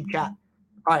live YouTube chat.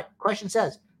 All right, question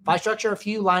says, if I structure a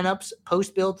few lineups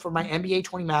post-build for my NBA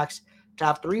 20 max to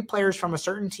have 3 players from a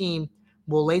certain team,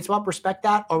 will late swap respect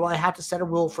that, or will I have to set a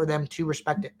rule for them to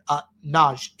respect it?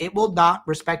 Naj, it will not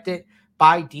respect it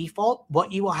by default.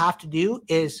 What you will have to do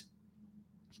is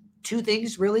two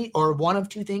things, really, or one of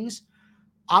two things.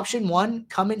 Option one,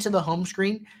 come into the home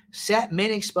screen, set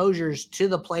min exposures to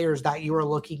the players that you are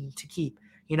looking to keep.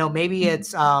 Maybe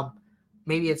it's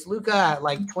Luka at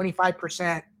like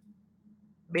 25%.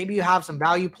 Maybe you have some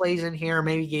value plays in here.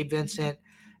 Maybe Gabe Vincent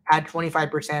at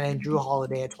 25% and Drew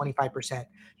Holiday at 25%.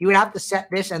 You would have to set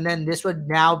this, and then this would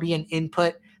now be an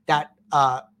input that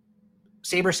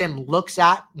SaberSim looks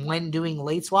at when doing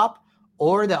late swap.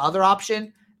 Or the other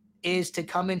option is to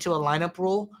come into a lineup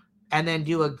rule and then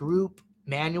do a group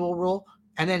manual rule,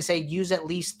 and then say use at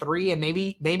least 3, and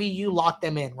maybe you lock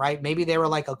them in, right? Maybe they were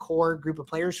like a core group of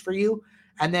players for you,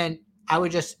 and then I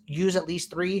would just use at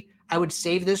least 3. I would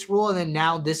save this rule, and then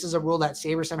now this is a rule that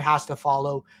SaberSim has to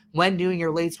follow when doing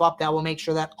your late swap. That will make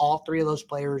sure that all 3 of those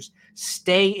players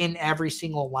stay in every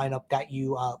single lineup that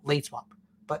you late swap.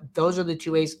 But those are the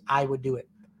 2 ways I would do it.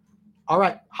 All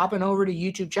right, hopping over to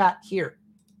YouTube chat here.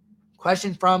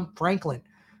 Question from Franklin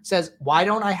says, why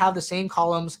don't I have the same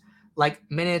columns like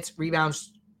minutes,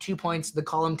 rebounds, 2 points? The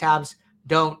column tabs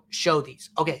don't show these.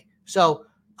 Okay, so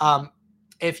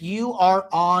if you are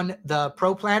on the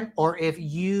pro plan, or if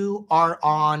you are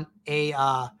on a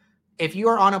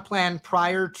plan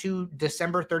prior to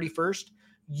December 31st,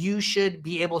 you should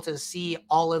be able to see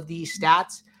all of these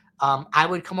stats. I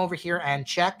would come over here and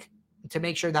check to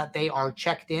make sure that they are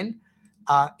checked in.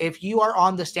 If you are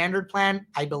on the standard plan,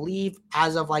 I believe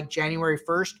as of like January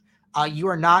 1st, you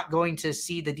are not going to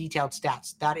see the detailed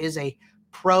stats. That is a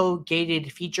pro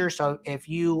gated feature. So if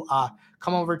you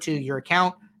come over to your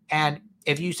account, and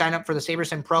if you sign up for the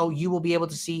SaberSim Pro, you will be able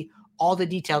to see all the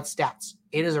detailed stats.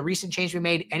 It is a recent change we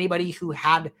made. Anybody who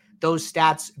had those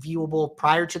stats viewable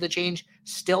prior to the change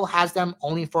still has them,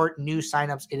 only for new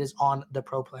signups. It is on the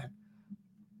Pro plan.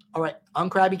 All right,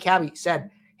 Uncrabby Cabby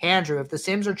said, hey, Andrew, if the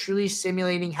Sims are truly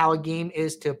simulating how a game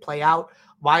is to play out,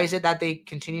 why is it that they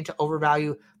continue to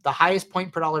overvalue the highest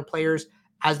point per dollar players,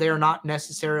 as they are not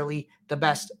necessarily the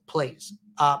best plays?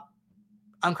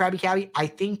 Uncrabby Cabby, I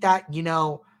think that,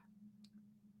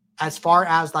 as far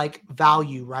as like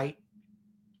value, right?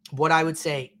 What I would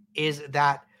say is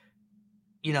that,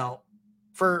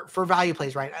 for value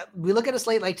plays, right? We look at a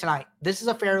slate like tonight. This is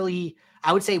a fairly,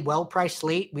 I would say, well-priced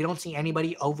slate. We don't see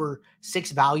anybody over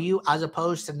 6 value, as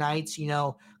opposed to nights,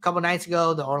 a couple nights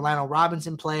ago, the Orlando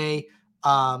Robinson play,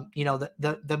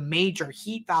 the major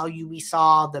Heat value we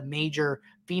saw, the major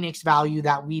Phoenix value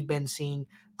that we've been seeing.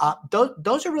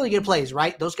 Those are really good plays,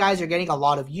 right? Those guys are getting a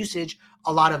lot of usage,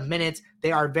 a lot of minutes.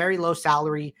 They are very low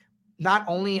salary. Not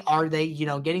only are they,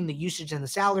 getting the usage and the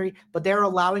salary, but they're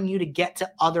allowing you to get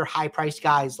to other high-priced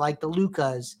guys like the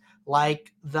Lukas,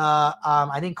 like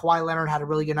I think Kawhi Leonard had a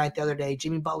really good night the other day.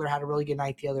 Jimmy Butler had a really good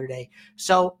night the other day.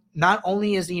 So not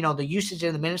only is, the usage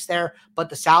in the minutes there, but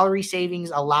the salary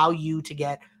savings allow you to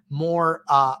get more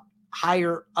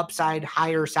higher upside,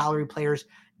 higher salary players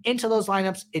into those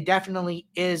lineups. It definitely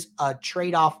is a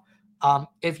trade-off.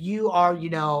 If you are,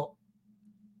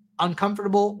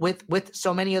 uncomfortable with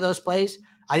so many of those plays,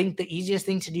 I think the easiest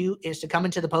thing to do is to come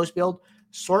into the post build,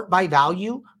 sort by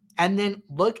value, and then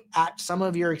look at some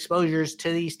of your exposures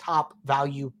to these top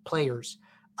value players.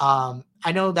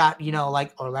 I know that,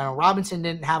 like Orlando Robinson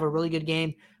didn't have a really good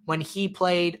game when he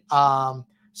played. Some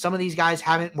of these guys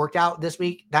haven't worked out this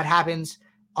week. That happens.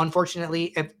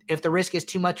 Unfortunately, if the risk is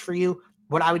too much for you,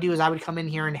 what I would do is I would come in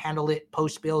here and handle it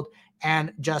post build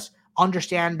and just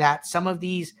understand that some of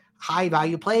these high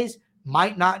value plays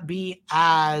might not be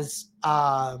as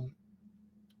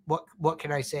what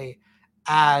can I say,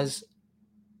 as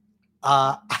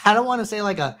I don't want to say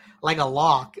like a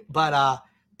lock, but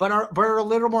are a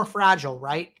little more fragile,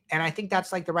 right? And I think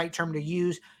that's like the right term to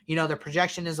use. The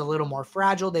projection is a little more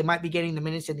fragile. They might be getting the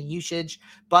minutes and the usage,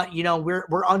 but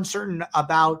we're uncertain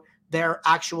about their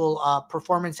actual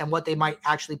performance and what they might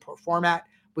actually perform at.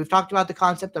 We've talked about the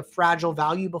concept of fragile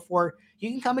value before. You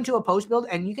can come into a post build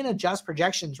and you can adjust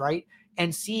projections, right?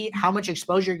 And see how much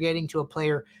exposure you're getting to a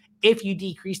player if you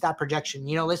decrease that projection.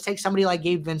 Let's take somebody like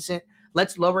Gabe Vincent.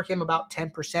 Let's lower him about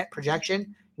 10%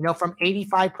 projection. From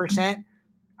 85%,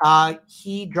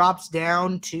 he drops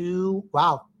down to,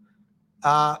 wow.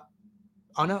 Oh,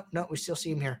 no, we still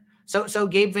see him here. So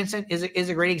Gabe Vincent is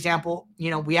a great example.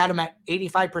 We had him at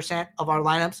 85% of our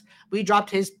lineups. We dropped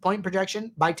his point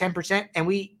projection by 10%,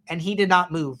 and he did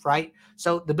not move, right?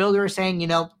 So the builder is saying,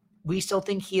 we still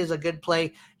think he is a good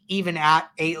play even at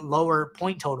a lower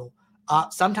point total.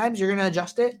 Sometimes you're going to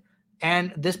adjust it,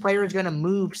 and this player is going to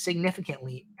move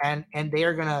significantly, and they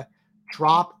are going to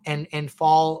drop and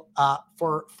fall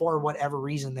for whatever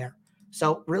reason there.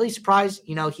 So really surprised,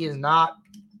 he is not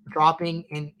dropping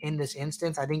in this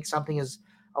instance. I think something is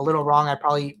a little wrong. I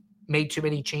probably made too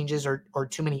many changes or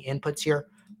too many inputs here,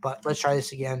 but let's try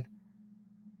this again.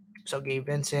 So Gabe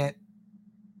Vincent.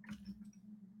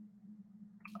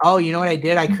 Oh, you know what I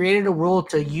did? I created a rule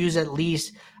to use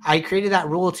I created that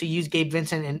rule to use Gabe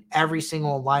Vincent in every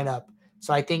single lineup.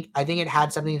 So I think it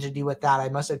had something to do with that. I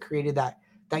must have created that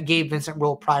Gabe Vincent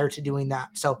rule prior to doing that.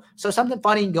 So something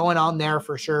funny going on there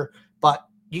for sure. But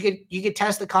you could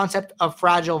test the concept of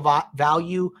fragile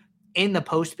value in the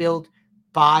post build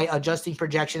by adjusting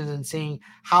projections and seeing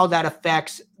how that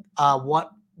affects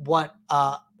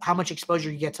how much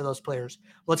exposure you get to those players.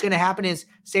 What's going to happen is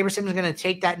SaberSim is going to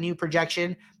take that new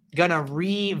projection, going to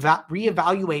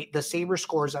reevaluate the Saber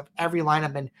scores of every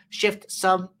lineup and shift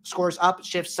some scores up,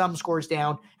 shift some scores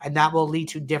down, and that will lead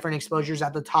to different exposures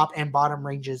at the top and bottom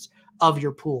ranges of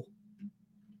your pool.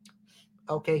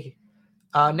 Okay.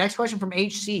 Next question from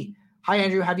HC. Hi,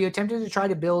 Andrew. Have you attempted to try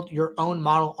to build your own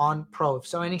model on Pro? If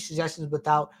so, any suggestions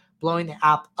without blowing the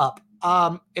app up?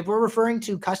 If we're referring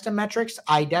to custom metrics,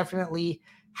 I definitely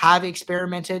have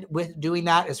experimented with doing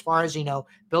that. As far as,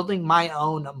 building my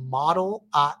own model,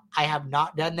 I have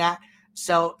not done that.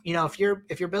 So, if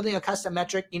you're building a custom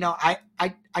metric,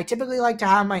 I typically like to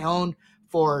have my own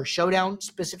for Showdown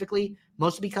specifically,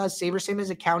 mostly because SaberSim is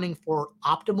accounting for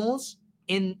optimals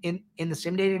in the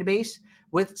sim database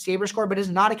with SaberScore, but is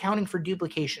not accounting for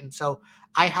duplication. So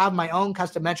I have my own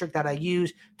custom metric that I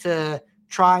use to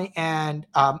try and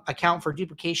account for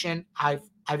duplication. I've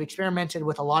experimented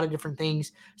with a lot of different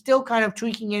things, still kind of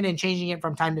tweaking it and changing it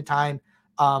from time to time.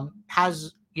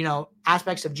 Has,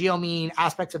 aspects of geo mean,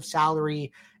 aspects of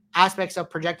salary, aspects of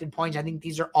projected points. I think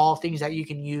these are all things that you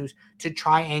can use to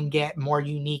try and get more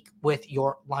unique with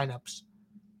your lineups.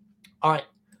 All right.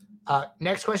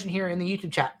 Next question here in the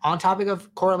YouTube chat. On topic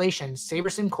of correlation,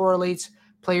 SaberSim correlates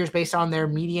players based on their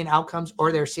median outcomes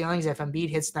or their ceilings. If Embiid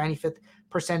hits 95th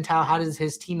percentile, how does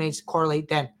his teammates correlate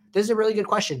then? This is a really good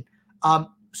question.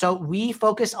 So we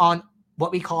focus on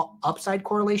what we call upside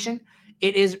correlation.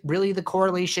 It is really the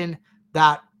correlation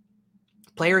that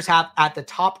players have at the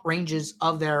top ranges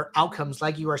of their outcomes,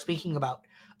 like you are speaking about.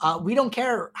 We don't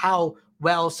care how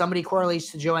well somebody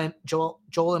correlates to Joel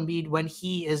Embiid when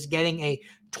he is getting a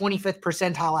 25th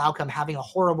percentile outcome, having a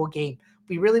horrible game.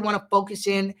 We really want to focus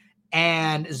in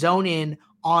and zone in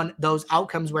on those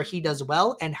outcomes where he does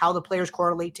well and how the players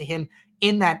correlate to him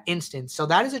in that instance. So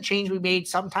that is a change we made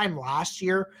sometime last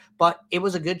year, but it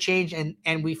was a good change and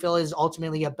we feel is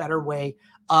ultimately a better way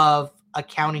of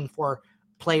accounting for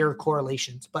player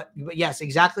correlations. But yes,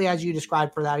 exactly as you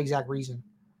described for that exact reason.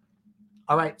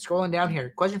 All right, scrolling down here.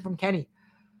 Question from Kenny.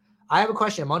 I have a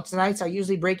question. Most nights I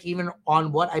usually break even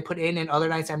on what I put in, and other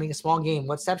nights I make a small gain.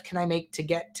 What steps can I make to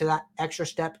get to that extra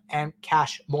step and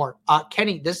cash more?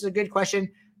 Kenny, this is a good question.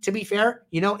 to be fair,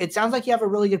 it sounds like you have a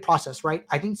really good process, right?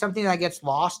 I think something that gets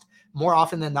lost more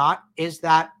often than not is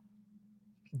that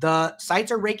the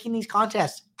sites are ranking these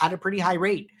contests at a pretty high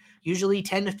rate, usually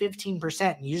 10 to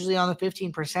 15%, usually on the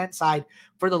 15% side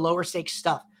for the lower stakes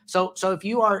stuff. So if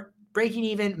you are breaking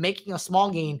even, making a small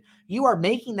gain, you are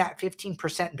making that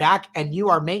 15% back, and you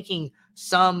are making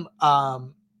some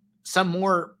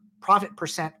more profit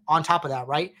percent on top of that,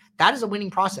 right? That is a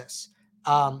winning process.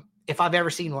 If I've ever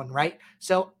seen one, right?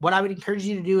 So what I would encourage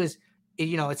you to do is,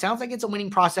 it sounds like it's a winning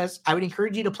process. I would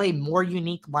encourage you to play more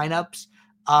unique lineups.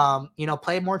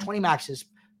 Play more 20 maxes,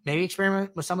 maybe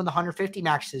experiment with some of the 150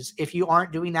 maxes if you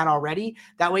aren't doing that already.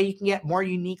 That way you can get more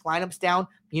unique lineups down.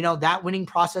 That winning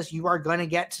process, you are going to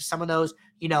get to some of those,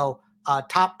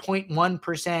 top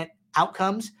 0.1%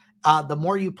 outcomes. The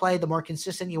more you play, the more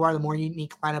consistent you are, the more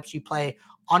unique lineups you play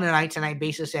on a night-to-night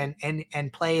basis,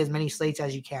 and play as many slates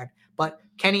as you can. But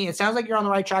Kenny, it sounds like you're on the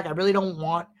right track. I really don't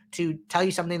want to tell you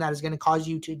something that is going to cause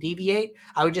you to deviate.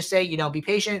 I would just say, be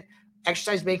patient,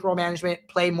 exercise bankroll management,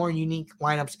 play more unique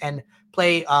lineups, and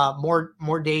play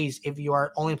more days if you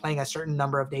are only playing a certain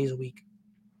number of days a week.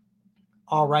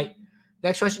 All right.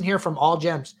 Next question here from All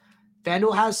Gems.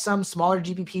 FanDuel has some smaller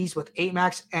GPPs with 8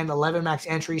 max and 11 max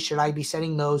entries. Should I be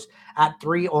setting those at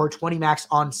 3 or 20 max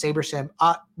on SaberSim?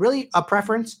 Really a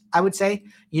preference, I would say.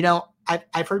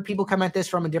 I've heard people come at this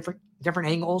from a different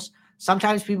angles.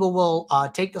 Sometimes people will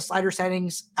take the slider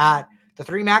settings at the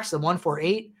 3 max, the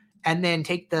 148, and then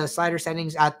take the slider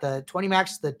settings at the 20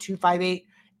 max, the 258,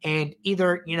 and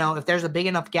either, if there's a big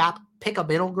enough gap, pick a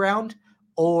middle ground.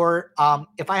 Or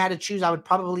if I had to choose, I would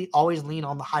probably always lean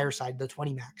on the higher side, the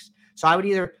 20 max. So I would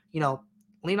either,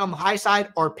 lean on the high side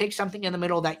or pick something in the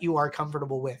middle that you are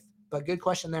comfortable with. But good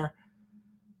question there.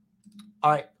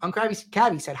 All right.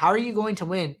 Cabby said, how are you going to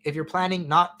win if you're planning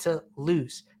not to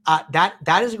lose?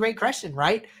 That is a great question,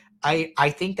 right? I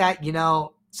think that,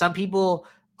 some people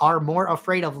are more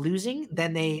afraid of losing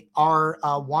than they are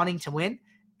wanting to win.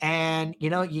 And, you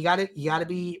gotta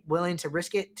be willing to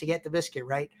risk it to get the biscuit,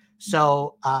 right?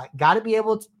 So gotta be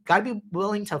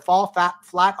willing to fall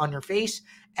flat on your face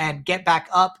and get back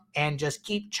up and just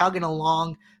keep chugging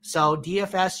along. So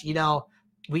DFS,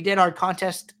 we did our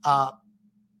contest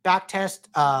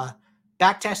backtesting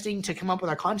to come up with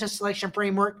our contest selection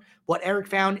framework. What Eric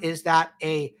found is that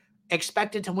a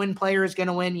expected to win player is going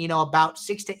to win, about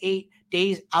 6 to 8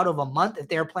 days out of a month if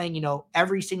they're playing,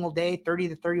 every single day, 30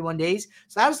 to 31 days.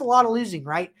 So that's a lot of losing,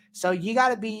 right? So you got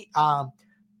to be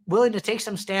willing to take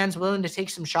some stands, willing to take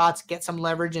some shots, get some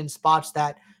leverage in spots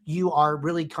that you are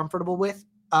really comfortable with.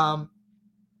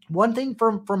 One thing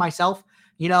for myself,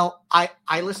 I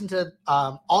listen to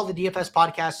all the DFS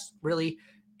podcasts really,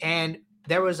 and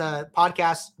there was a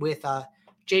podcast with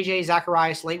JJ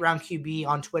Zacharias, Late Round QB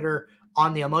on Twitter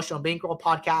on the Emotional Bankroll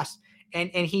podcast, and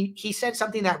he said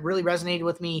something that really resonated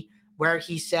with me, where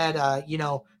he said,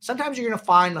 sometimes you're going to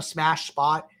find a smash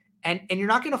spot, and you're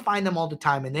not going to find them all the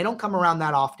time, and they don't come around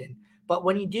that often. But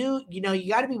when you do, you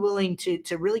got to be willing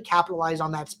to really capitalize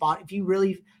on that spot if you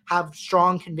really have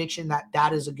strong conviction that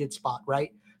that is a good spot,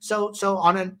 right? So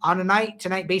on a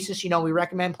night-to-night basis, we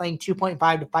recommend playing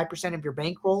 2.5 to 5% of your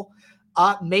bankroll.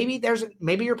 Maybe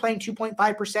you're playing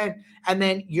 2.5%, and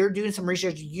then you're doing some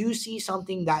research. You see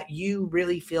something that you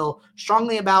really feel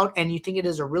strongly about, and you think it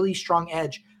is a really strong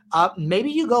edge. Maybe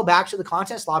you go back to the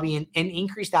contest lobby and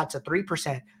increase that to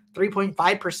 3%.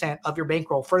 3.5% of your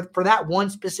bankroll for that one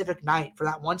specific night, for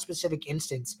that one specific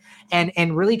instance,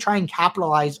 and really try and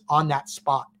capitalize on that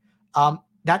spot.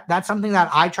 That's something that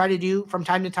I try to do from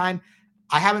time to time.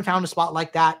 I haven't found a spot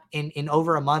like that in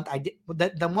over a month. I did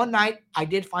the one night I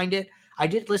did find it. I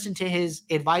did listen to his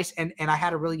advice, and I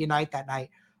had a really good night that night.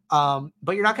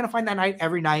 But you're not going to find that night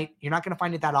every night. You're not going to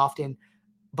find it that often.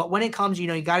 But when it comes,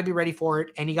 you got to be ready for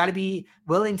it, and you got to be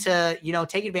willing to,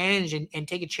 take advantage and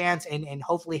take a chance and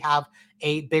hopefully have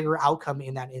a bigger outcome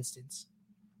in that instance.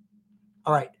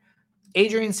 All right.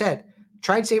 Adrian said,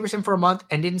 tried SaberSim for a month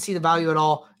and didn't see the value at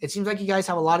all. It seems like you guys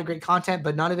have a lot of great content,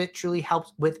 but none of it truly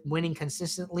helps with winning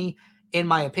consistently, in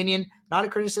my opinion. Not a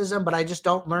criticism, but I just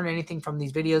don't learn anything from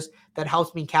these videos that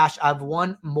helps me cash. I've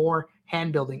won more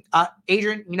hand building.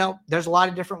 Adrian, there's a lot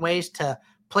of different ways to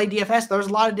play DFS. There's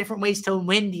a lot of different ways to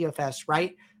win DFS,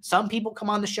 right? Some people come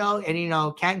on the show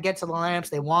and, can't get to the lineups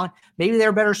they want. Maybe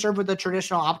they're better served with a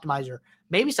traditional optimizer.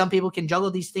 Maybe some people can juggle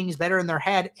these things better in their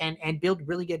head and build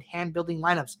really good hand building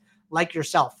lineups like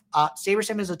yourself.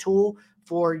 SaberSim is a tool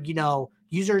for,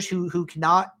 users who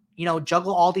cannot,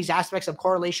 juggle all these aspects of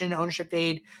correlation, ownership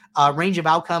fade, range of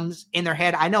outcomes in their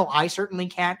head. I know I certainly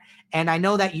can't. And I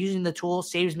know that using the tool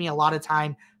saves me a lot of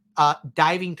time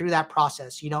diving through that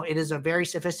process. It is a very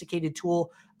sophisticated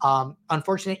tool.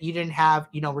 Unfortunate you didn't have,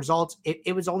 results.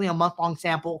 It was only a month-long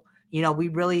sample. We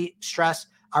really stress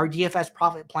our DFS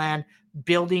profit plan,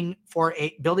 building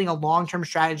a long-term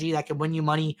strategy that can win you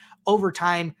money over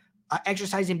time,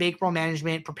 exercising bankroll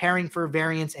management, preparing for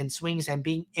variance and swings, and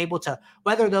being able to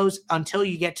weather those until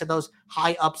you get to those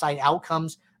high upside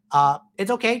outcomes.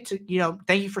 It's okay to,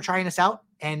 thank you for trying us out,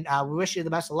 and we wish you the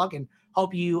best of luck and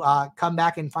hope you come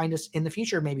back and find us in the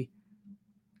future, maybe.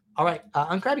 All right.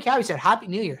 Uncrabby Cabby said, Happy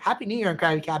New Year. Happy New Year,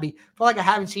 Uncrabby Cabby. Feel like I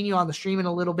haven't seen you on the stream in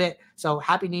a little bit, so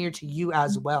Happy New Year to you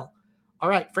as well. All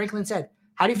right. Franklin said,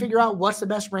 how do you figure out what's the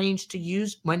best range to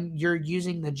use when you're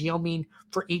using the geomean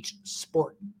for each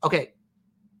sport? Okay.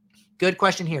 Good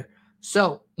question here.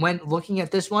 So when looking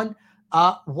at this one,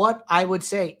 what I would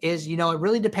say is, it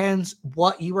really depends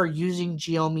what you are using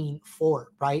geomean for,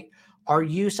 right? Are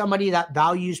you somebody that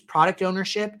values product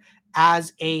ownership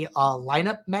as a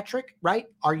lineup metric, right?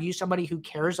 Are you somebody who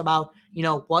cares about,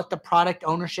 what the product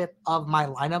ownership of my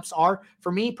lineups are?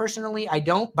 For me personally, I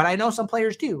don't, but I know some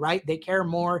players do, right? They care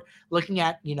more looking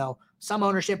at, some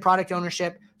ownership, product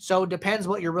ownership. So it depends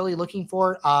what you're really looking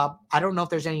for. I don't know if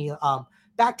there's any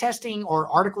back testing or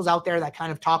articles out there that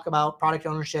kind of talk about product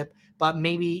ownership, but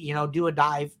maybe, do a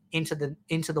dive into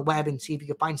the web and see if you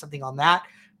can find something on that.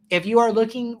 If you are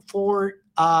looking for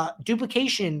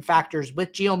duplication factors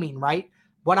with geomean, right?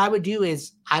 What I would do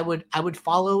is I would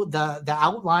follow the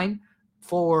outline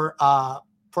for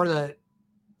the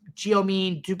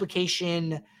geomean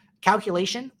duplication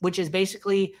calculation, which is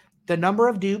basically the number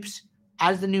of dupes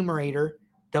as the numerator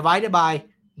divided by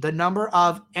the number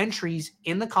of entries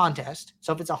in the contest.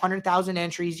 So if it's 100,000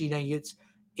 entries,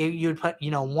 you'd put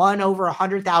 1 over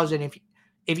 100,000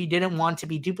 if you didn't want to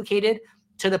be duplicated,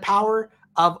 to the power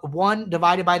of 1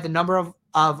 divided by the number of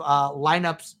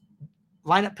lineup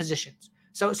positions.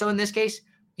 So in this case,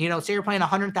 say you're playing a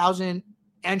 100,000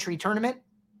 entry tournament,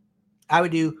 I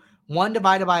would do 1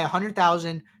 divided by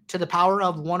 100,000 to the power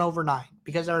of 1 over 9,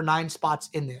 because there are 9 spots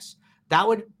in this. That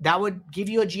would give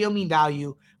you a geomean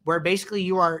value where basically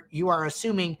you are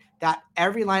assuming that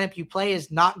every lineup you play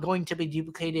is not going to be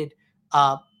duplicated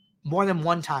more than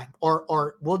one time,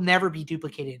 or will never be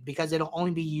duplicated, because it'll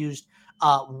only be used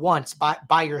once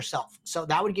by yourself. So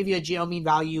that would give you a geomean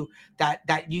value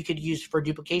that you could use for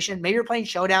duplication. Maybe you're playing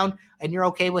Showdown and you're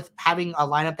okay with having a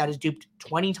lineup that is duped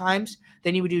 20 times.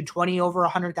 Then you would do 20 over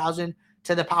 100,000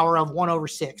 to the power of 1 over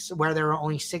 6, where there are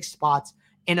only 6 spots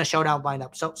in a Showdown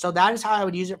lineup. So that is how I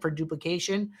would use it for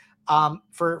duplication.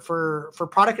 For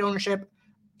product ownership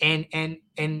and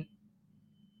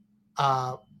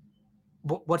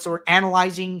what's the word,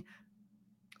 analyzing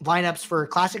lineups for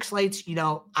classic slates,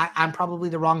 I'm probably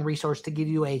the wrong resource to give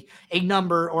you a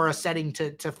number or a setting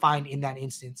to find in that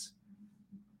instance.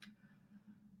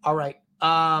 All right.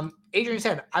 Adrian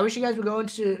said, I wish you guys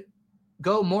would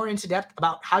go more into depth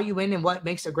about how you win and what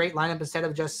makes a great lineup instead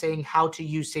of just saying how to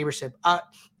use SaberSim.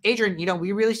 Adrian,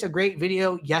 we released a great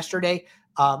video yesterday,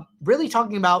 really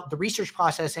talking about the research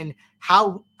process and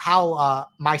how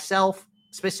myself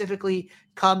specifically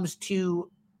comes to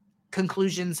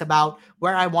conclusions about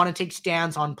where I want to take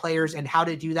stands on players and how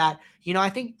to do that. I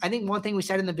think one thing we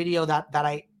said in the video that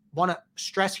I want to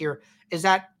stress here is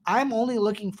that I'm only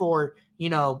looking for,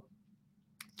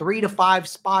 3 to 5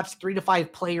 spots, 3 to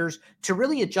 5 players to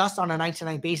really adjust on a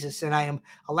night-to-night basis. And I am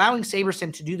allowing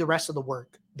SaberSim to do the rest of the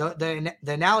work. The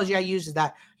analogy I use is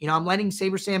that, I'm letting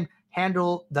SaberSim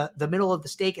handle the middle of the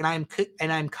steak, and I'm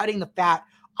cutting the fat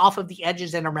off of the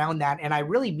edges and around that. And I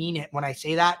really mean it when I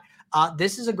say that.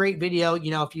 This is a great video.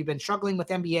 If you've been struggling with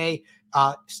NBA,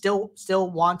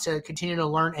 still want to continue to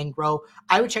learn and grow,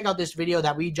 I would check out this video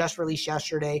that we just released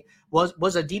yesterday.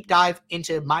 Was a deep dive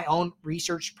into my own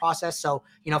research process. So,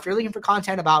 if you're looking for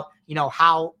content about,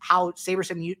 how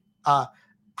SaberSim,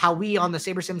 how we on the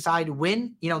SaberSim side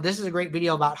win, this is a great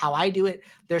video about how I do it.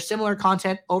 There's similar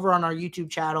content over on our YouTube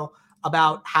channel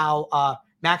about how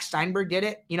Max Steinberg did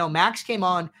it. Max came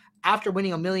on after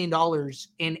winning $1 million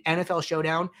in NFL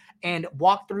Showdown and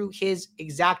walked through his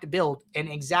exact build and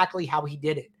exactly how he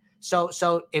did it.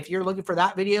 So if you're looking for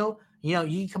that video, you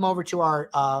can come over to our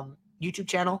YouTube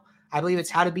channel. I believe it's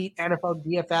How to Beat NFL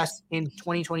DFS in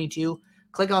 2022.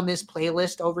 Click on this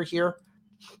playlist over here,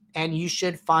 and you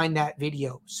should find that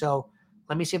video. So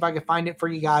let me see if I can find it for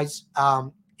you guys.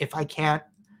 If I can't,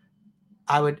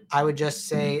 I would just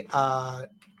say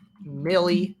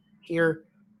Millie here.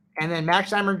 And then Max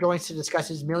Steinberg joins to discuss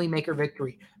his Millie Maker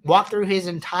victory. Walk through his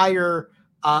entire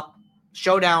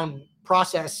Showdown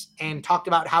process and talked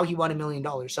about how he won $1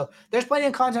 million. So there's plenty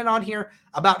of content on here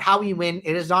about how we win.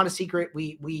 It is not a secret.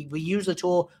 We use the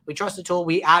tool. We trust the tool.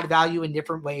 We add value in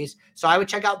different ways. So I would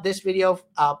check out this video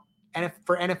And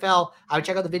for NFL, I would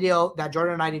check out the video that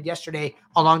Jordan and I did yesterday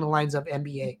along the lines of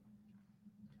NBA.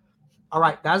 All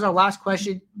right, that's our last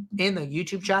question in the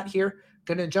YouTube chat here.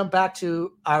 Going to jump back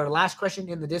to our last question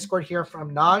in the Discord here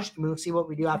from Naj, and we'll see what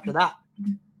we do after that.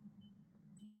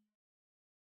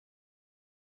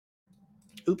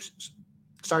 Oops,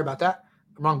 sorry about that.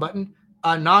 Wrong button.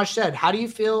 Naj said, how do you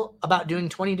feel about doing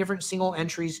 20 different single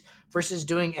entries versus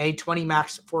doing a 20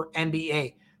 max for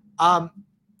NBA?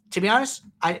 To be honest,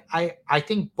 I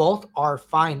think both are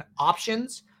fine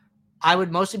options. I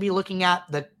would mostly be looking at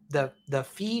the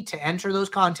fee to enter those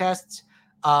contests,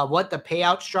 what the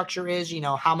payout structure is,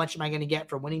 how much am I going to get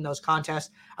for winning those contests?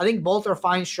 I think both are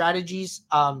fine strategies.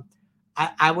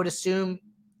 I would assume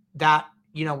that,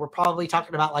 we're probably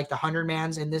talking about like the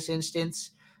 100-mans in this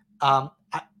instance.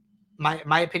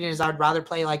 My opinion is I would rather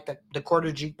play like the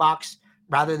quarter jukebox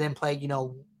rather than play,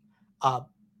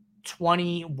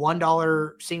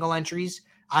 $21 single entries.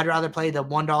 I'd rather play the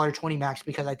 $1 20 max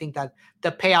because I think that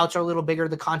the payouts are a little bigger,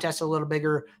 the contests are a little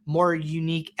bigger, more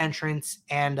unique entrants,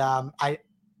 and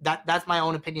that's my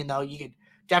own opinion though. You could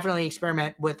definitely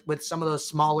experiment with some of those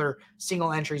smaller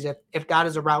single entries if that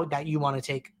is a route that you want to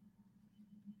take.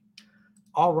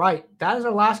 All right, that is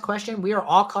our last question. We are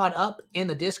all caught up in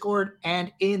the Discord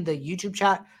and in the YouTube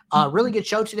chat. Really good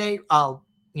show today.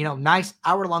 Nice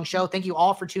hour-long show. Thank you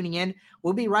all for tuning in.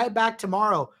 We'll be right back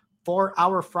tomorrow for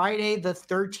our Friday the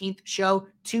 13th show,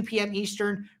 2 p.m.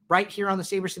 Eastern, right here on the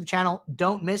SaberSim channel.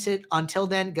 Don't miss it. Until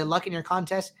then, good luck in your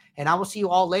contest, and I will see you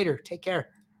all later. Take care.